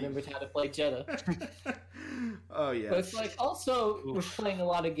because I remembered how to play Jeddah. Oh yeah. But it's like also with playing a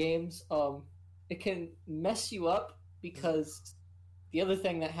lot of games, it can mess you up because the other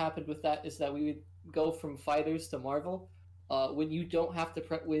thing that happened with that is that we would go from fighters to Marvel when you don't have to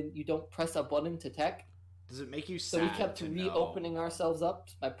when you don't press a button to tech. Does it make you sad? So we kept reopening ourselves up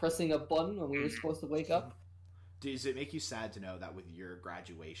by pressing a button when we were supposed to wake up. Does it make you sad to know that with your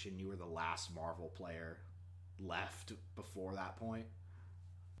graduation, you were the last Marvel player left before that point?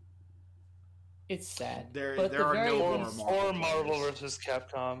 It's sad. There are no more Marvel versus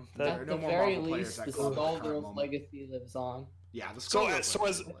Capcom. At the very least, the Skullgirls legacy lives on. Yeah, the Skullgirls so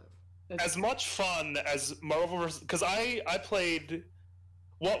as much fun as Marvel versus... Because I played...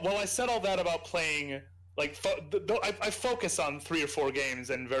 Well, I said all that about playing... Like, I focus on 3 or 4 games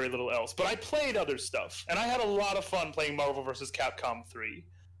and very little else. But I played other stuff. And I had a lot of fun playing Marvel vs. Capcom 3.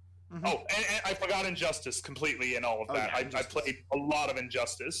 Mm-hmm. Oh, and I forgot Injustice completely and all of that. Yeah, I played a lot of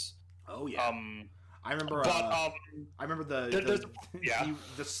Injustice. Oh, yeah. I remember I remember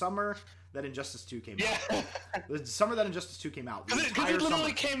the summer that Injustice 2 came out. The summer that Injustice 2 came out. Because it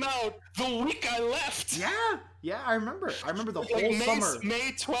literally came out the week I left. Yeah, I remember. I remember the whole summer.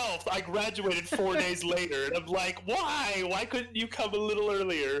 May 12th, I graduated 4 days later. And I'm like, why? Why couldn't you come a little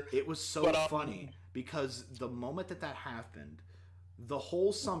earlier? It was so funny because the moment that happened, the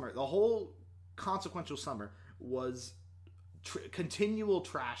whole summer, the whole consequential summer was continual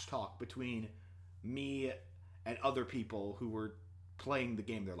trash talk between me and other people who were playing the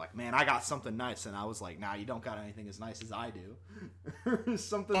game. They're like, man, I got something nice, and I was like, nah, you don't got anything as nice as I do.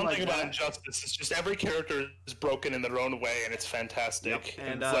 Something like that. About Injustice is just every character is broken in their own way, and it's fantastic.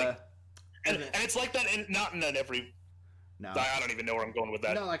 Yep. And it's like that not in every... No. I don't even know where I'm going with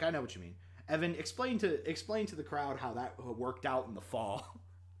that. No, like, I know what you mean. Evan, explain to the crowd how that worked out in the fall.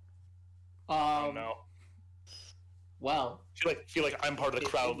 I don't know. Well, I feel like I'm part of the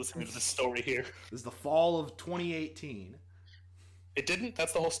crowd listening to this story here. This is the fall of 2018. It didn't?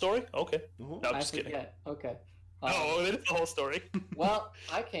 That's the whole story? Okay. No, I'm just kidding. Okay. No, it is the whole story. Well,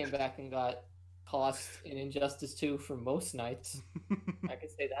 I came back and got cost in Injustice 2 for most nights. I can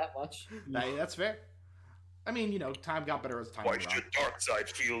say that much. That's fair. I mean, time got better as time went on. Why should dark side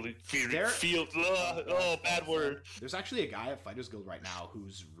feel bad word. There's actually a guy at Fighters Guild right now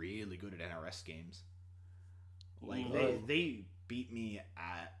who's really good at NRS games. Like, they beat me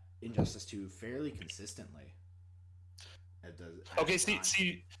at Injustice 2 fairly consistently. Okay,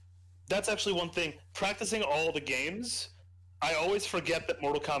 see, that's actually one thing. Practicing all the games, I always forget that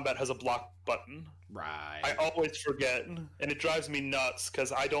Mortal Kombat has a block button. Right. I always forget, and it drives me nuts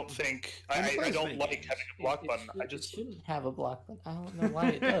because I don't think I don't like having a block button. It shouldn't have a block button. I don't know why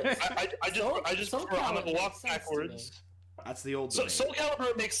it does. I just prefer I'm gonna walk backwards. That's the old So debate. Soul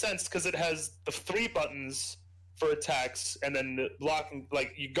Calibur makes sense because it has the 3 buttons for attacks, and then the blocking,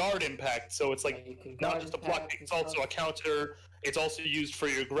 like you guard impact. So it's like not just a block; it's also a counter. It's also used for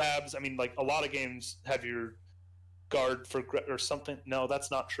your grabs. I mean, like a lot of games have your guard for or something. No, that's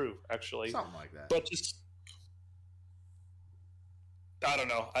not true, actually. Something like that. But just I don't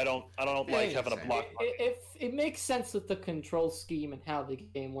know. I don't like having a block. It makes sense with the control scheme and how the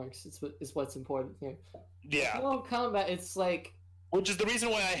game works. Is what's important here. Yeah. Mortal Kombat, it's like, which is the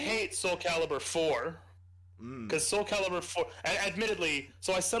reason why I hate Soul Calibur 4. Because Soul Calibur 4, and admittedly,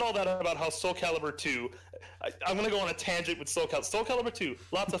 so I said all that about how Soul Calibur 2, I'm going to go on a tangent with Soul Calibur. Soul Calibur 2,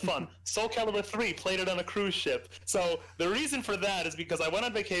 lots of fun. Soul Calibur 3, played it on a cruise ship. So the reason for that is because I went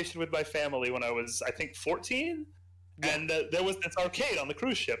on vacation with my family when I was, I think, 14, and there was this arcade on the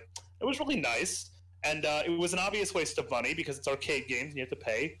cruise ship. It was really nice, and it was an obvious waste of money because it's arcade games and you have to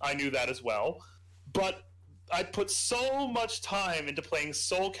pay. I knew that as well. But I put so much time into playing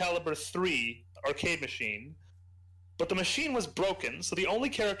Soul Calibur 3 arcade machine, but the machine was broken, so the only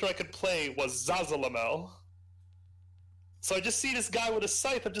character I could play was Zazalamel. So I just see this guy with a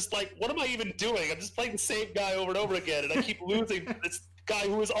scythe. I'm just like, what am I even doing? I'm just playing the same guy over and over again, and I keep losing to this guy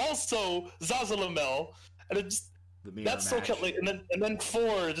who is also Zazalamel, and it just that's so like, and then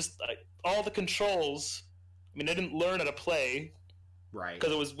 4, just all the controls. I mean, I didn't learn how to play, right?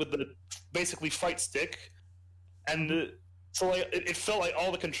 Because it was with the basically fight stick, and so like it felt like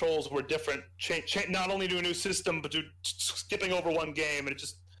all the controls were different. Not only to a new system, but to skipping over one game, and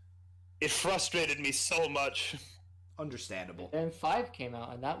it frustrated me so much. Understandable. And 5 came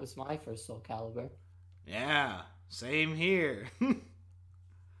out, and that was my first Soul Calibur. Yeah, same here.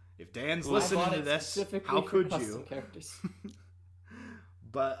 If Dan's listening to this, how could you?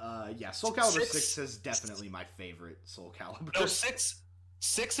 But yeah, Soul Calibur 6 is definitely my favorite Soul Calibur. No,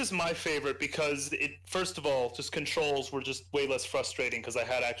 6 is my favorite because it, first of all, just controls were just way less frustrating because I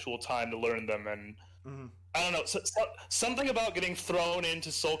had actual time to learn them, and I don't know, something about getting thrown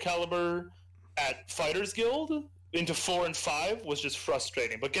into Soul Calibur at Fighters Guild into 4 and 5 was just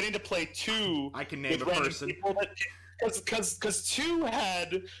frustrating. But getting to play 2, I can name a person. Because 2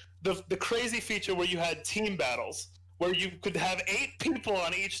 had the crazy feature where you had team battles, where you could have 8 people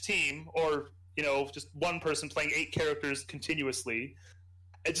on each team, or just one person playing 8 characters continuously,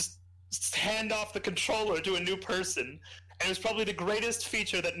 and just hand off the controller to a new person. And it was probably the greatest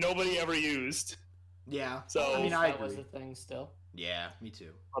feature that nobody ever used. Yeah. So I mean, I agree. That was a thing still. Yeah, me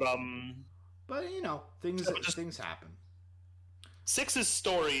too. But things happen. 6's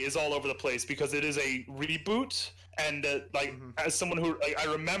story is all over the place because it is a reboot, and as someone who I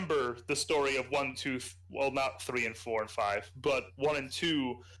remember the story of 1, 2, well, not 3 and 4 and 5, but 1 and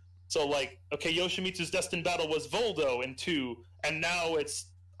 2. So okay, Yoshimitsu's destined battle was Voldo in 2, and now it's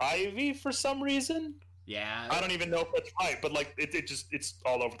Ivy for some reason. Yeah, I don't even know if that's right, but it's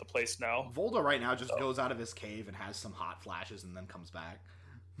all over the place now. Voldo right now just goes out of his cave and has some hot flashes and then comes back.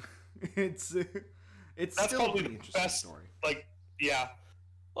 It's that's still probably a the interesting best story. Yeah.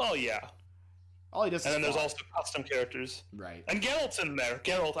 Oh yeah. All he does and is then there's also custom characters. Right. And Geralt's in there.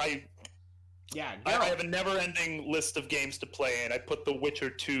 Geralt, I have a never-ending list of games to play, and I put The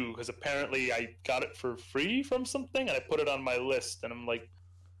Witcher 2 because apparently I got it for free from something, and I put it on my list, and I'm like,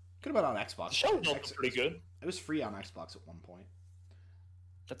 could have been on Xbox. The show looks pretty good. It was free on Xbox at one point.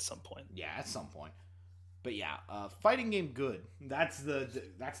 At some point. Yeah, at some point. But yeah, fighting game good. That's the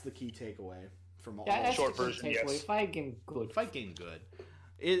key takeaway from all short version. Yes. Fight game good. Fight game good.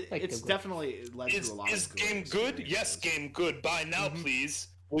 It's definitely led to a lot. Is game good? Yes, game good. Buy now, please.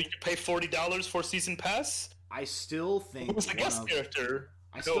 Will you pay $40 for season pass? I still think who's the guest character?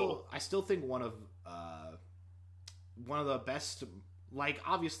 I still think one of the best.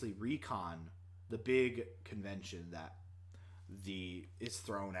 Obviously, Recon, the big convention that is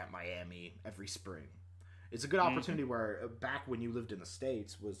thrown at Miami every spring. It's a good opportunity where back when you lived in the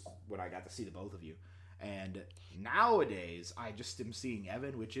States was when I got to see the both of you. And nowadays, I just am seeing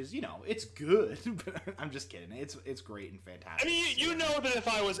Evan, which is, it's good. But I'm just kidding. It's great and fantastic. I mean, you know that if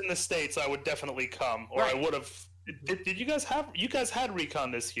I was in the States, I would definitely come, or right. I would have. Did you guys have? You guys had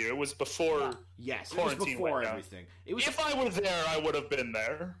Recon this year. It was before. Yes, it was before everything. If I were there, I would have been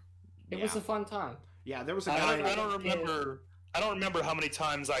there. It was a fun time. Yeah, there was a guy. I don't remember. I don't remember how many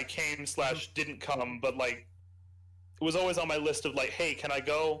times I came / didn't come, but it was always on my list of hey, can I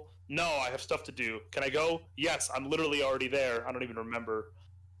go? No, I have stuff to do. Can I go? Yes, I'm literally already there. I don't even remember.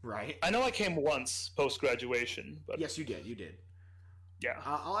 Right. I know I came once post-graduation, but... Yes, you did. You did. Yeah.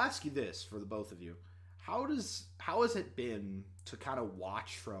 I'll ask you this for the both of you. How has it been to kind of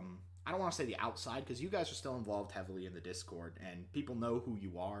watch from... I don't want to say the outside, because you guys are still involved heavily in the Discord, and people know who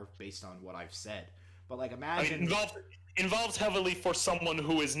you are based on what I've said. But like, imagine involved heavily for someone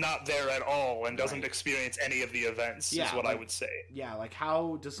who is not there at all and doesn't experience any of the events. Is what I would say. Yeah, like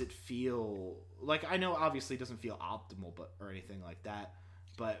how does it feel? Like I know obviously it doesn't feel optimal, or anything like that,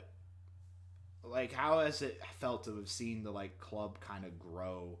 but like how has it felt to have seen the like club kind of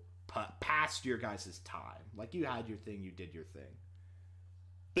grow past your guys' time? Like you had your thing, you did your thing.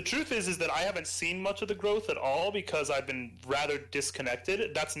 The truth is that I haven't seen much of the growth at all because I've been rather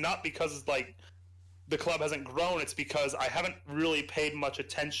disconnected. That's not because like the club hasn't grown. It's because I haven't really paid much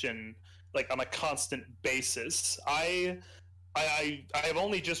attention like on a constant basis. I have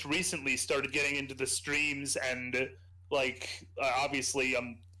only just recently started getting into the streams and like obviously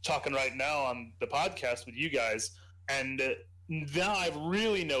I'm talking right now on the podcast with you guys, and now I've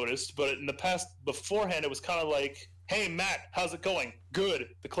really noticed. But in the past, beforehand, it was kind of like, hey, Matt, how's it going?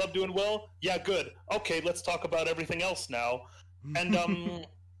 Good. The club doing well? Yeah, good. Okay, let's talk about everything else now. And,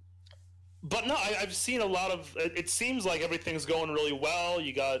 but no, I've seen a lot of, it seems like everything's going really well.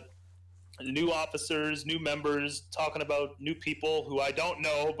 You got new officers, new members, talking about new people who I don't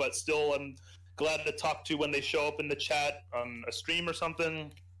know, but still I'm glad to talk to when they show up in the chat on a stream or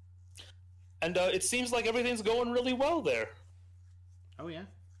something. And it seems like everything's going really well there. Oh, yeah?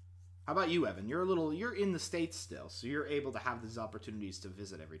 How about you, Evan? You're in the States still, so you're able to have these opportunities to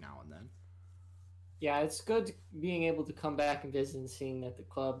visit every now and then. Yeah, it's good being able to come back and visit and seeing that the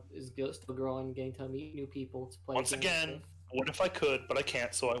club is still growing, getting to meet new people to play. Once again, what if I could, but I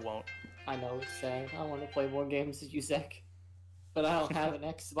can't, so I won't. I know, it's sad. I want to play more games with you, Zach, but I don't have an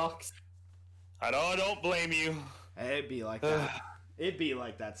Xbox. I don't blame you. It'd be like that. It'd be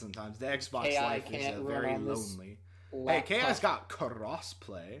like that sometimes. The Xbox life is very lonely. Hey, KI's got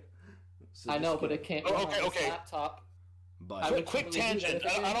crossplay. So I know, but it can't run on this laptop. But quick tangent.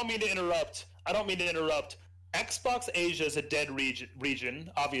 I don't mean to interrupt. Xbox Asia is a dead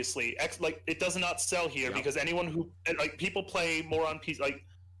region, obviously. It does not sell here because anyone who people play more on PC. Like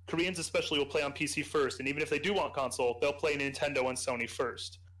Koreans especially will play on PC first, and even if they do want console, they'll play Nintendo and Sony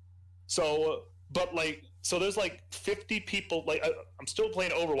first. So, so there's like 50 people. Like I'm still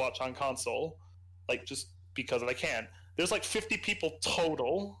playing Overwatch on console, like just because I can. There's like 50 people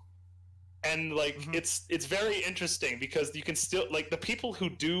total. And like it's very interesting because you can still like the people who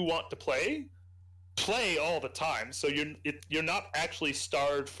do want to play all the time. So you're not actually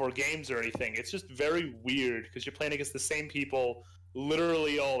starved for games or anything. It's just very weird because you're playing against the same people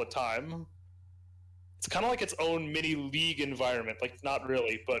literally all the time. It's kind of like its own mini league environment. Like not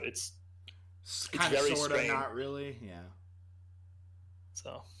really, but it's kind of very sort strange. of not really. Yeah.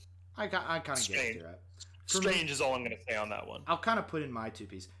 So I kind of get you. Strange is all I'm going to say on that one. I'll kind of put in my two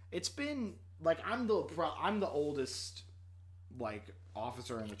piece. It's been like I'm the oldest like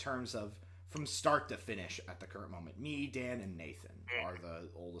officer in the terms of from start to finish at the current moment. Me, Dan, and Nathan are the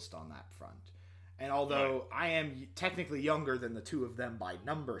oldest on that front. And although I am technically younger than the two of them by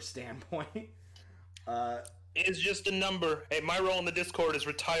number standpoint, it's just a number. Hey, my role in the Discord is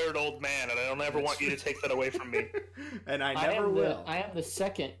retired old man, and I don't ever want you to take that away from me. And I never will. I am the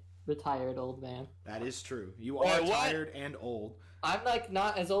second retired old man. That is true. You are tired and old. I'm like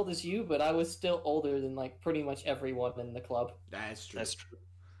not as old as you, but I was still older than like pretty much everyone in the club. That's true. That's true.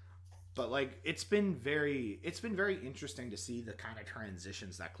 But like it's been very interesting to see the kind of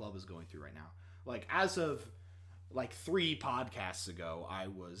transitions that club is going through right now. Like as of like 3 podcasts ago, I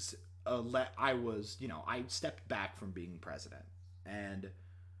stepped back from being president, and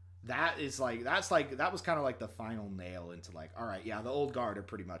that was kind of like the final nail into like, all right, yeah, the old guard are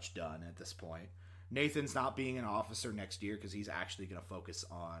pretty much done at this point. Nathan's not being an officer next year because he's actually going to focus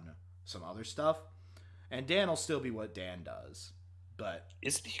on some other stuff, and Dan will still be what Dan does. But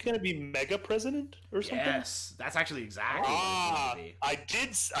isn't he going to be mega president or something? Yes, that's actually exactly what it's going to be.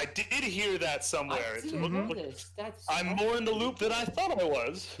 I did hear that somewhere. I'm That's more in the loop than I thought I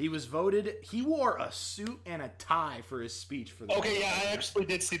was. He was voted. He wore a suit and a tie for his speech for the. Okay, yeah, I actually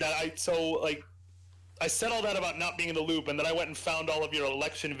did see that. I said all that about not being in the loop, and then I went and found all of your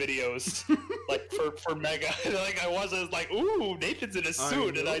election videos, like for Mega. I was like, ooh, Nathan's in a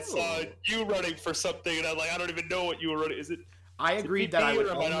suit, and I saw you running for something, and I was like, I don't even know what you were running. Is it? I agreed that I'd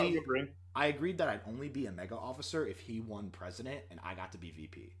only be a Mega officer if he won president and I got to be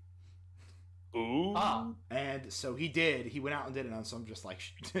VP. Ooh. And so he did. He went out and did it, and so I'm just like,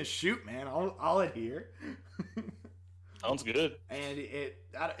 shoot, man, I'll adhere. Sounds good. And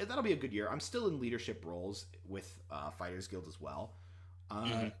that'll be a good year. I'm still in leadership roles with Fighters Guild as well.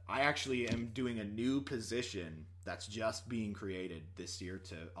 I actually am doing a new position that's just being created this year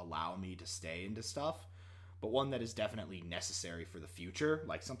to allow me to stay into stuff, but one that is definitely necessary for the future,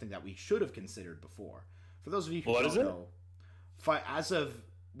 like something that we should have considered before. For those of you who don't know, as of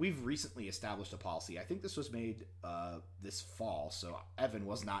we've recently established a policy. I think this was made this fall, so Evan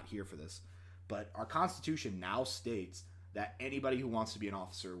was not here for this. But our Constitution now states that anybody who wants to be an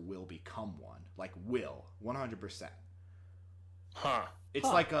officer will become one. Like, will. 100%. Huh. It's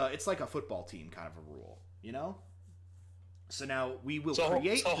like a football team kind of a rule, you know? So now we will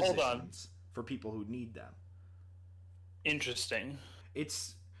create positions for people who need them. Interesting.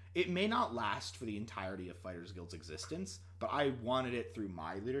 It may not last for the entirety of Fighters Guild's existence, but I wanted it through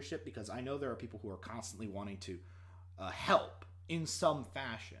my leadership because I know there are people who are constantly wanting to help in some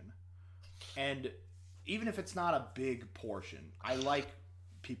fashion. And even if it's not a big portion, I like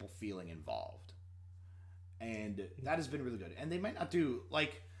people feeling involved. And that has been really good. And they might not do,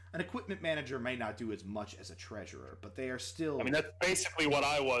 like, an equipment manager may not do as much as a treasurer, but they are still... I mean, that's basically what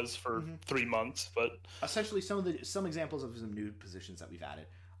I was for 3 months, but... Essentially, some examples of some new positions that we've added.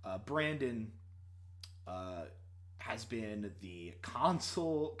 Brandon has been the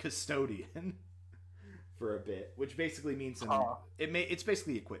console custodian for a bit, which basically means it's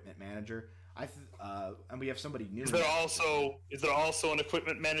basically equipment manager. And we have somebody new. Is there also an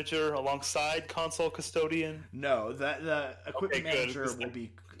equipment manager alongside console custodian? No, the equipment manager will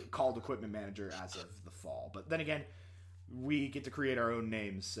be called equipment manager as of the fall. But then again, we get to create our own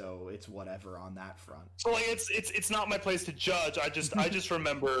names, so it's whatever on that front. So like it's not my place to judge. I just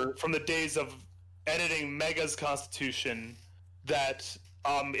remember from the days of editing Mega's Constitution that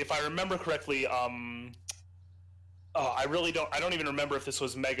if I remember correctly, I don't even remember if this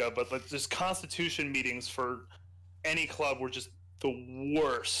was Mega, but like just Constitution meetings for any club were just the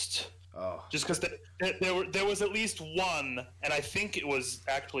worst. Oh. Just because there was at least one, and I think it was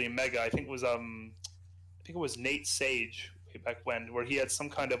actually Mega. I think it was Nate Sage way back when, where he had some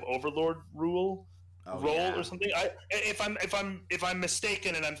kind of Overlord role or something. If I'm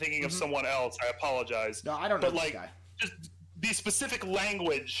mistaken and I'm thinking of someone else, I apologize. No, I don't know but, this like, guy. Just the specific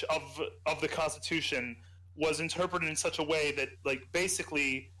language of the Constitution was interpreted in such a way that, like,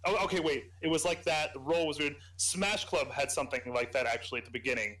 basically... Oh, okay, wait. It was like that. The role was weird. Smash Club had something like that, actually, at the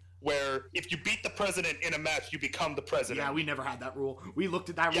beginning, where if you beat the president in a match, you become the president. Yeah, we never had that rule. We looked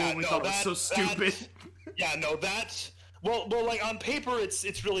at that rule and we thought it was so stupid. Well, like, on paper,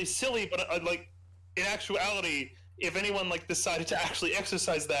 it's really silly, but, like, in actuality, if anyone, like, decided to actually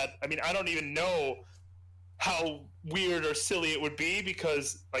exercise that, I mean, I don't even know how weird or silly it would be,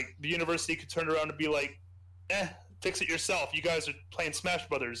 because, like, the university could turn around and be like, fix it yourself. You guys are playing Smash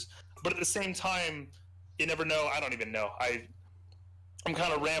Brothers. But at the same time, you never know. I don't even know. I'm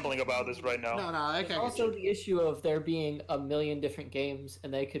kind of rambling about this right now. No. There's also the issue of there being a million different games,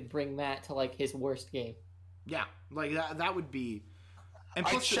 and they could bring Matt to, like, his worst game. Yeah, like that would be... And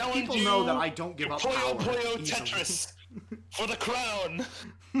I plus, challenge people you know that I don't give up power easily. Tetris for the crown.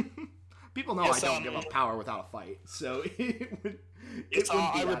 People know I don't give up power without a fight, so it would...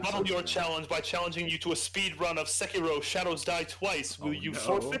 I rebuttal your challenge by challenging you to a speed run of Sekiro Shadows Die Twice. Will you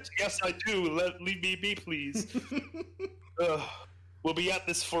forfeit? Yes, I do. Leave me be, please. We'll be at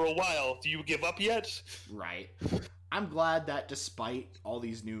this for a while. Do you give up yet? Right. I'm glad that despite all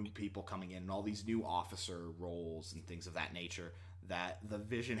these new people coming in and all these new officer roles and things of that nature, that the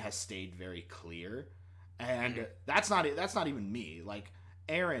vision has stayed very clear. And that's not even me. Like,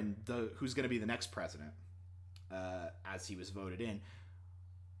 Aaron, who's going to be the next president, as he was voted in,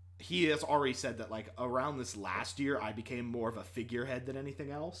 he has already said that, like, around this last year, I became more of a figurehead than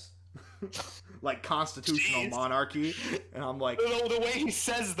anything else. Like constitutional monarchy. And I'm like... The way he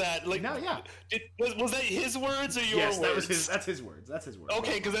says that, like... No, yeah. Was that his words or your words? Yes, that's his words. That's his words.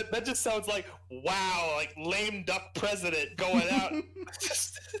 Okay, because that just sounds like, wow, like lame duck president going out.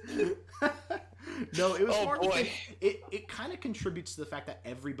 No, it was more because it kind of contributes to the fact that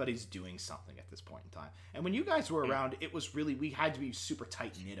everybody's doing something at this point in time. And when you guys were around, it was really, we had to be super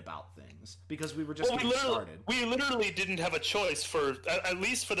tight-knit about things because we were just getting started. We literally didn't have a choice for, at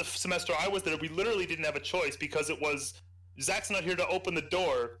least for the semester I was there, we literally didn't have a choice because it was, Zach's not here to open the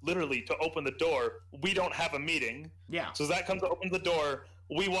door, literally to open the door. We don't have a meeting. Yeah. So Zach comes to open the door,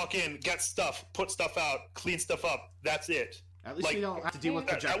 we walk in, get stuff, put stuff out, clean stuff up. That's it. At least we don't have to deal with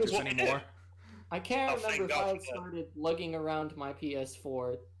projectors anymore. I can't remember if I had started lugging around my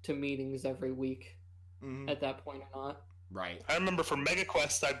PS4 to meetings every week at that point or not. Right. I remember for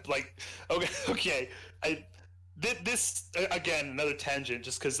MegaQuest, this, again, another tangent,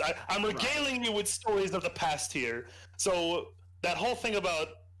 just because I'm regaling you with stories of the past here. So, that whole thing about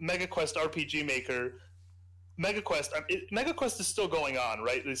MegaQuest RPG Maker, MegaQuest is still going on,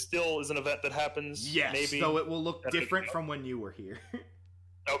 right? There still is an event that happens? Yes, maybe? though it will look different from when you were here.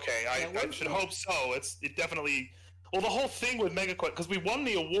 Okay, I should hope so. It definitely Well, the whole thing with MegaQuest, because we won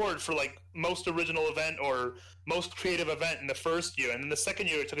the award for like most original event or most creative event in the first year, and then the second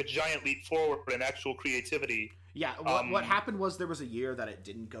year it took a giant leap forward in actual creativity. Yeah, what happened was there was a year that it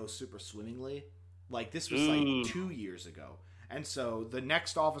didn't go super swimmingly. Like this was like 2 years ago, and so the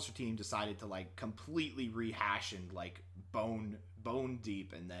next officer team decided to like completely rehash and like bone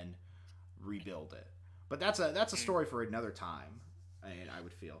deep and then rebuild it. But that's a story for another time. I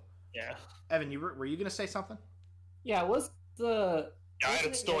would feel. Yeah. Evan, were you gonna say something? Yeah, was the... Yeah, I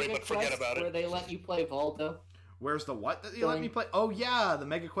had a story, but forget about it. Where they let you play Voldo? Where's the what that you let me play? Oh yeah, the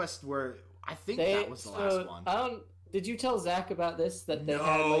Mega Quest where I think that was the last one. Did you tell Zach about this? That they No.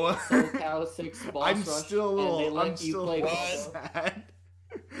 had like SoCal 6 boss I'm rush still and they let you play sad.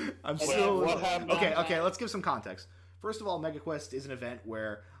 I'm And still what happened? okay. Let's give some context. First of all, Mega Quest is an event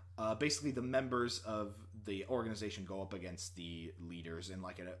where basically the members of the organization go up against the leaders in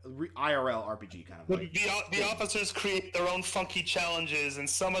like an IRL RPG kind of way. The officers create their own funky challenges, and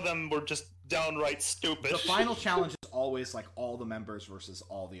some of them were just downright stupid. The final challenge is always like all the members versus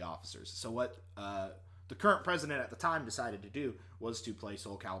all the officers. So what the current president at the time decided to do was to play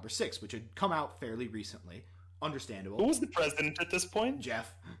Soul Calibur 6, which had come out fairly recently. Understandable. Who was the president at this point?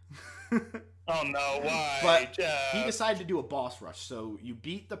 Jeff. Oh no, why? But Jeff? he decided to do a boss rush. So you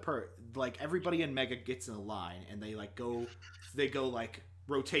beat like everybody in Mega gets in a line and they go like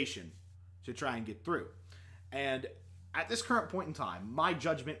rotation to try and get through. And at this current point in time, my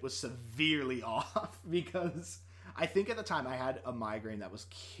judgment was severely off because I think at the time I had a migraine that was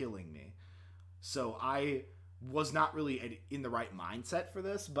killing me. So I was not really in the right mindset for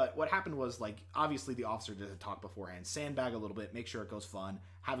this, but what happened was, like, obviously the officer did a talk beforehand, sandbag a little bit, make sure it goes fun,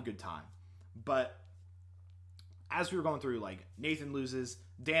 have a good time. But as we were going through, like, Nathan loses,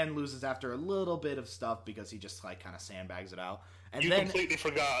 Dan loses after a little bit of stuff because he just, like, kind of sandbags it out. And you completely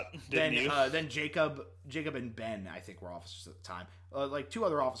forgot, didn't you? Then Jacob and Ben, I think, were officers at the time. Like, 2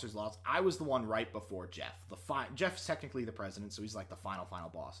 other officers lost. I was the one right before Jeff. Jeff's technically the president, so he's, like, the final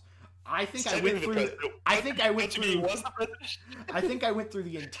boss. I think I went through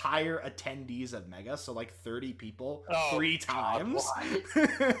the entire attendees of Mega, so like 30 people, 3 times.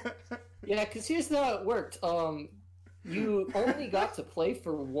 Yeah, because here's how it worked. You only got to play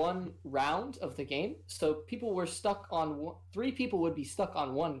for 1 round of the game, so people were stuck on 3 people would be stuck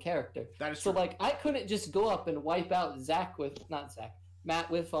on 1 character. That is true. So like I couldn't just go up and wipe out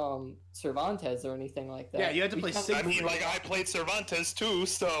Matt with Cervantes or anything like that. Yeah, you had to play 6. I mean, like, I played Cervantes too,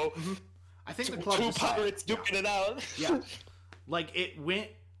 so I think the club 2 pirates duking it out. Yeah, like it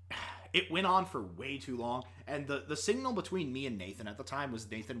went on for way too long, and the signal between me and Nathan at the time was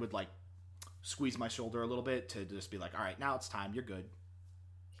Nathan would like squeeze my shoulder a little bit to just be like, all right, now it's time, you're good.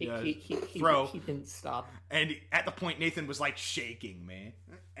 He didn't stop. And at the point, Nathan was like shaking me,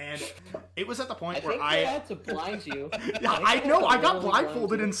 and it was at the point where I had to blind you. Yeah, I know. I got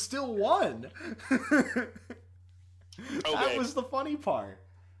blindfolded and still won. That was the funny part.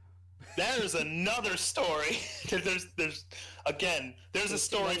 There's another story. There's a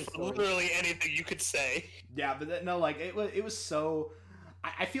story for literally anything you could say. Yeah, but it was so.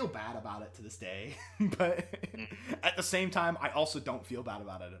 I feel bad about it to this day, but at the same time, I also don't feel bad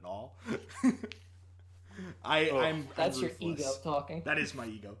about it at all. I'm That's ruthless. your ego talking. That is my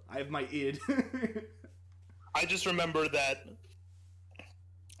ego. I have my id. I just remember that,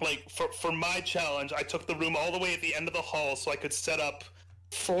 like, for my challenge, I took the room all the way at the end of the hall so I could set up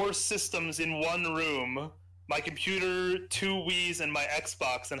 4 systems in 1 room, my computer, 2 Wiis, and my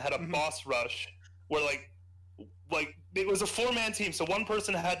Xbox, and had a boss rush where, like, it was a 4-man team, so one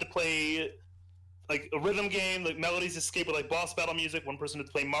person had to play like a rhythm game, like Melody's Escape with like boss battle music. One person had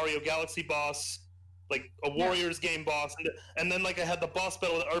to play Mario Galaxy boss, like a Warriors game boss, and then like I had the boss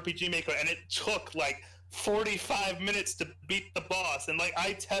battle with RPG Maker, and it took like 45 minutes to beat the boss, and like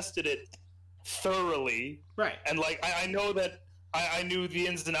I tested it thoroughly, right? And like I know that I knew the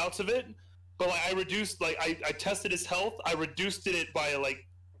ins and outs of it, but like I reduced, like I tested his health, I reduced it by like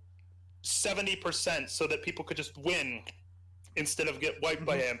 70% so that people could just win instead of get wiped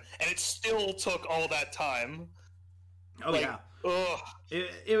by him, and it still took all that time. Oh, like, yeah. Ugh.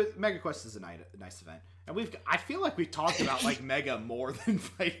 Mega Quest is a nice event, and I feel like we've talked about like Mega more than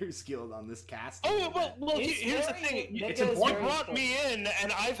Fighters Guild on this cast. Oh well, here's the thing. It's important. You brought me in,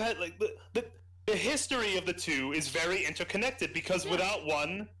 and I've had like the history of the two is very interconnected, because without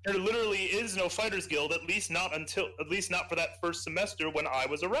one, there literally is no Fighters Guild. At least not for that first semester when I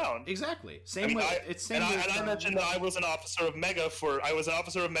was around. Exactly. I mentioned that I was an officer of Mega for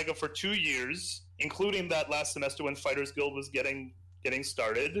 2 years, including that last semester when Fighters Guild was getting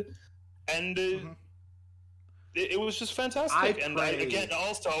started, and it was just fantastic.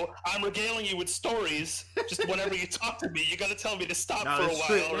 Also, I'm regaling you with stories. Just whenever you talk to me, you got to tell me to stop for a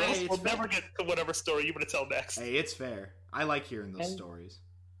while, or else we'll never get to whatever story you want to tell next. Hey, it's fair. I like hearing those stories.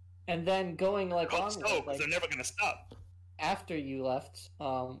 And then going like because they're never gonna stop. After you left,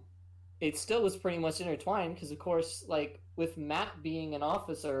 it still was pretty much intertwined because, of course, like with Matt being an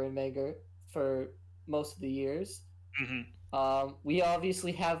officer in Mega for most of the years, we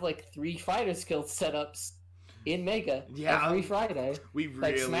obviously have like 3 Fighters Guild setups in Mega every Friday. We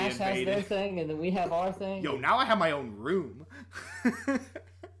really Smash invaded. has their thing, and then we have our thing. Yo, now I have my own room.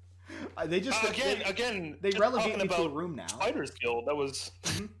 They just they relegate me to a room now. Fighters Guild. That was.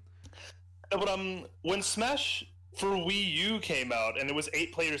 But when Smash for Wii U came out and it was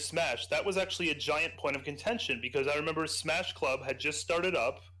 8-player Smash, that was actually a giant point of contention because I remember Smash Club had just started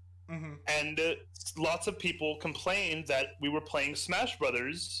up, and lots of people complained that we were playing Smash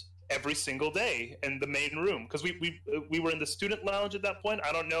Brothers every single day in the main room because we were in the student lounge at that point.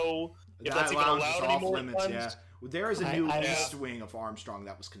 I don't know if that's even allowed anymore. Limits, yeah. There is a new east wing of Armstrong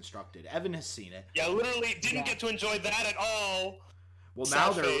that was constructed. Evan has seen it. Yeah, literally didn't get to enjoy that at all. Well,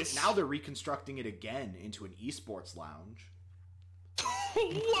 now they're reconstructing it again into an esports lounge.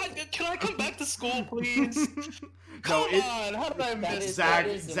 What? Can I come back to school, please? Come on! How did I miss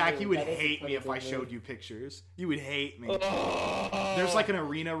Zach, you would hate me if I showed you pictures. You would hate me. There's like an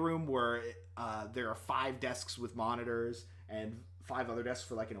arena room where there are 5 desks with monitors and 5 other desks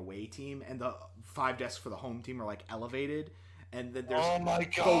for like an away team, and the 5 desks for the home team are like elevated. And then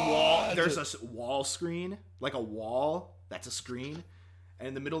there's there's a wall screen, like a wall that's a screen. And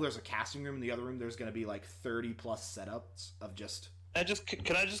in the middle, there's a casting room. In the other room, there's going to be like 30 plus setups of just.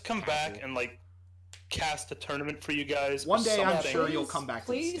 Can I just come back and like cast a tournament for you guys? One day, I'm sure you'll come back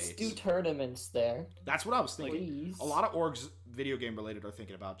to the States. Please do tournaments there. That's what I was thinking. Please. A lot of orgs, video game related, are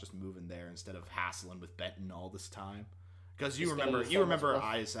thinking about just moving there instead of hassling with Benton all this time. Because you remember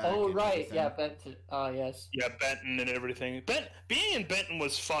Isaac. Oh right, yeah, Benton. Yes. Yeah, Benton and everything. Being in Benton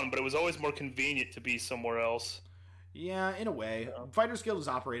was fun, but it was always more convenient to be somewhere else. Yeah, in a way. Yeah. Fighters Guild has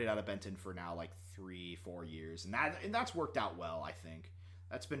operated out of Benton for now like 3-4 years, and that's worked out well. I think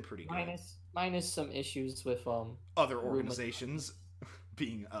that's been pretty good. Minus some issues with other organizations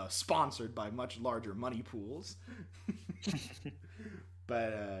being sponsored by much larger money pools.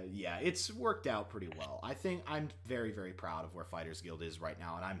 But yeah, it's worked out pretty well. I think I'm very, very proud of where Fighters Guild is right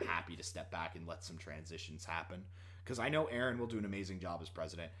now, and I'm happy to step back and let some transitions happen. Because I know Aaron will do an amazing job as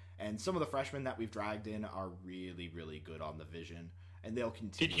president, and some of the freshmen that we've dragged in are really, really good on the vision, and they'll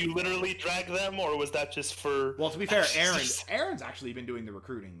continue. Did you literally drag them, or was that just for... Well, to be fair, Aaron's actually been doing the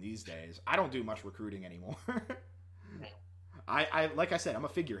recruiting these days. I don't do much recruiting anymore. I like I said, I'm a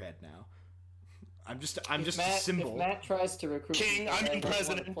figurehead now. I'm just a symbol. If Matt tries to recruit King, I'm in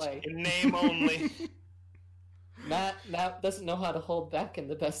president, in name only. Matt doesn't know how to hold back in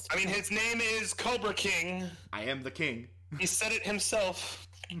the best. I mean, his name is Cobra King. I am the king. He said it himself.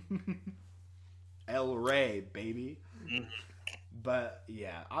 El Rey, baby. But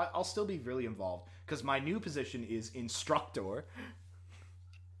yeah, I'll still be really involved because my new position is instructor.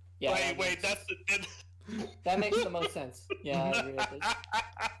 Yeah. Wait, that makes the most sense. Yeah, I agree with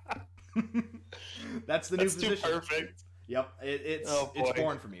this. That's the new position. That's too perfect. Yep, it's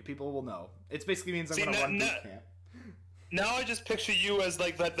born for me. People will know. It basically means I'm going to run boot camp. Now I just picture you as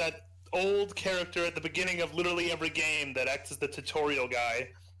like that old character at the beginning of literally every game that acts as the tutorial guy.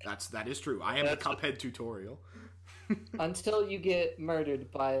 That is true. I am the Cuphead tutorial. Until you get murdered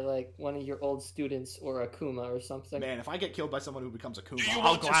by like one of your old students or Akuma or something. Man, if I get killed by someone who becomes Akuma,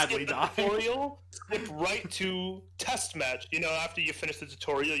 I'll gladly die. Tutorial? Skip right to test match. You know, after you finish the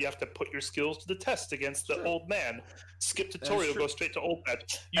tutorial, you have to put your skills to the test against the old man. Skip tutorial, go straight to old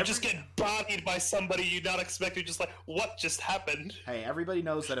match. You just get bodied by somebody you not expect. You're just like, what just happened? Hey, everybody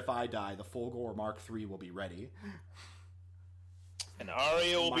knows that if I die, the Fulgore Mark III will be ready. And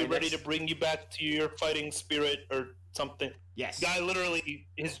Arya will be ready to bring you back to your fighting spirit or something. Yes. Guy literally,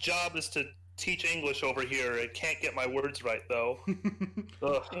 his job is to teach English over here. I can't get my words right, though.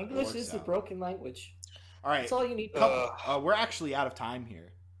 English is the broken language. All right. That's all you need. We're actually out of time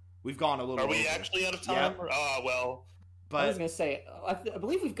here. We've gone a little Are we actually out of time? Yep. Well. But I was going to say, I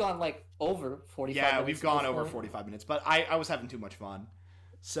believe we've gone like over 45 minutes. Yeah, we've gone over 45 minutes, but I was having too much fun.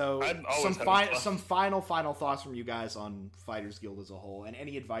 So some final thoughts from you guys on Fighters Guild as a whole, and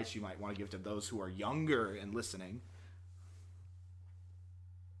any advice you might want to give to those who are younger and listening.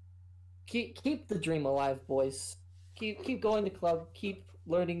 Keep the dream alive, boys. Keep going to club. Keep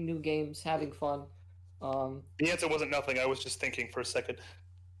learning new games, having fun. The answer wasn't nothing. I was just thinking for a second.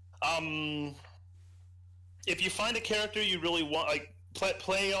 If you find a character you really want, like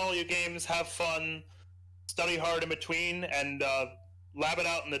play all your games, have fun. study hard in between, and lab it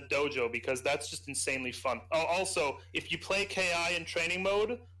out in the dojo, because that's just insanely fun. Oh, also, if you play KI in training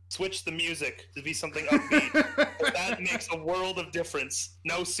mode, switch the music to be something upbeat. That makes a world of difference.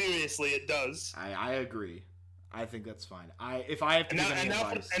 No, seriously, it does. I agree. I think that's fine. If I have to give any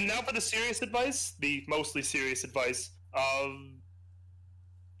advice... And now for the serious advice, the mostly serious advice.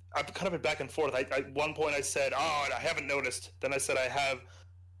 I've kind of been back and forth. At one point I said, I haven't noticed. Then I said I have.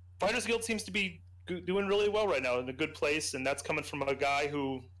 Fighters Guild seems to be doing really well right now, in a good place, and that's coming from a guy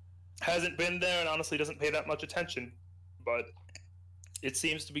who hasn't been there and honestly doesn't pay that much attention. But it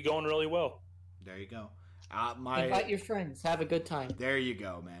seems to be going really well. There you go. Invite your friends. Have a good time. There you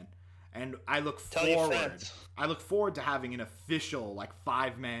go, man. And I look forward to having an official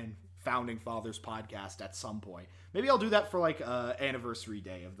 5-man Founding Fathers podcast at some point. Maybe I'll do that for anniversary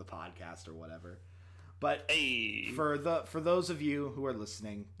day of the podcast or whatever. But hey, for those of you who are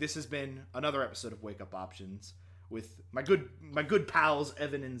listening, this has been another episode of Wake Up Options with my good pals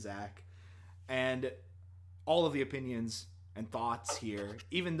Evan and Zach, and all of the opinions and thoughts here,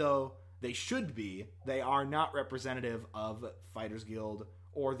 even though they are not representative of Fighters Guild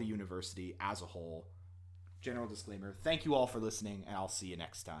or the university as a whole. General disclaimer. Thank you all for listening, and I'll see you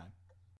next time.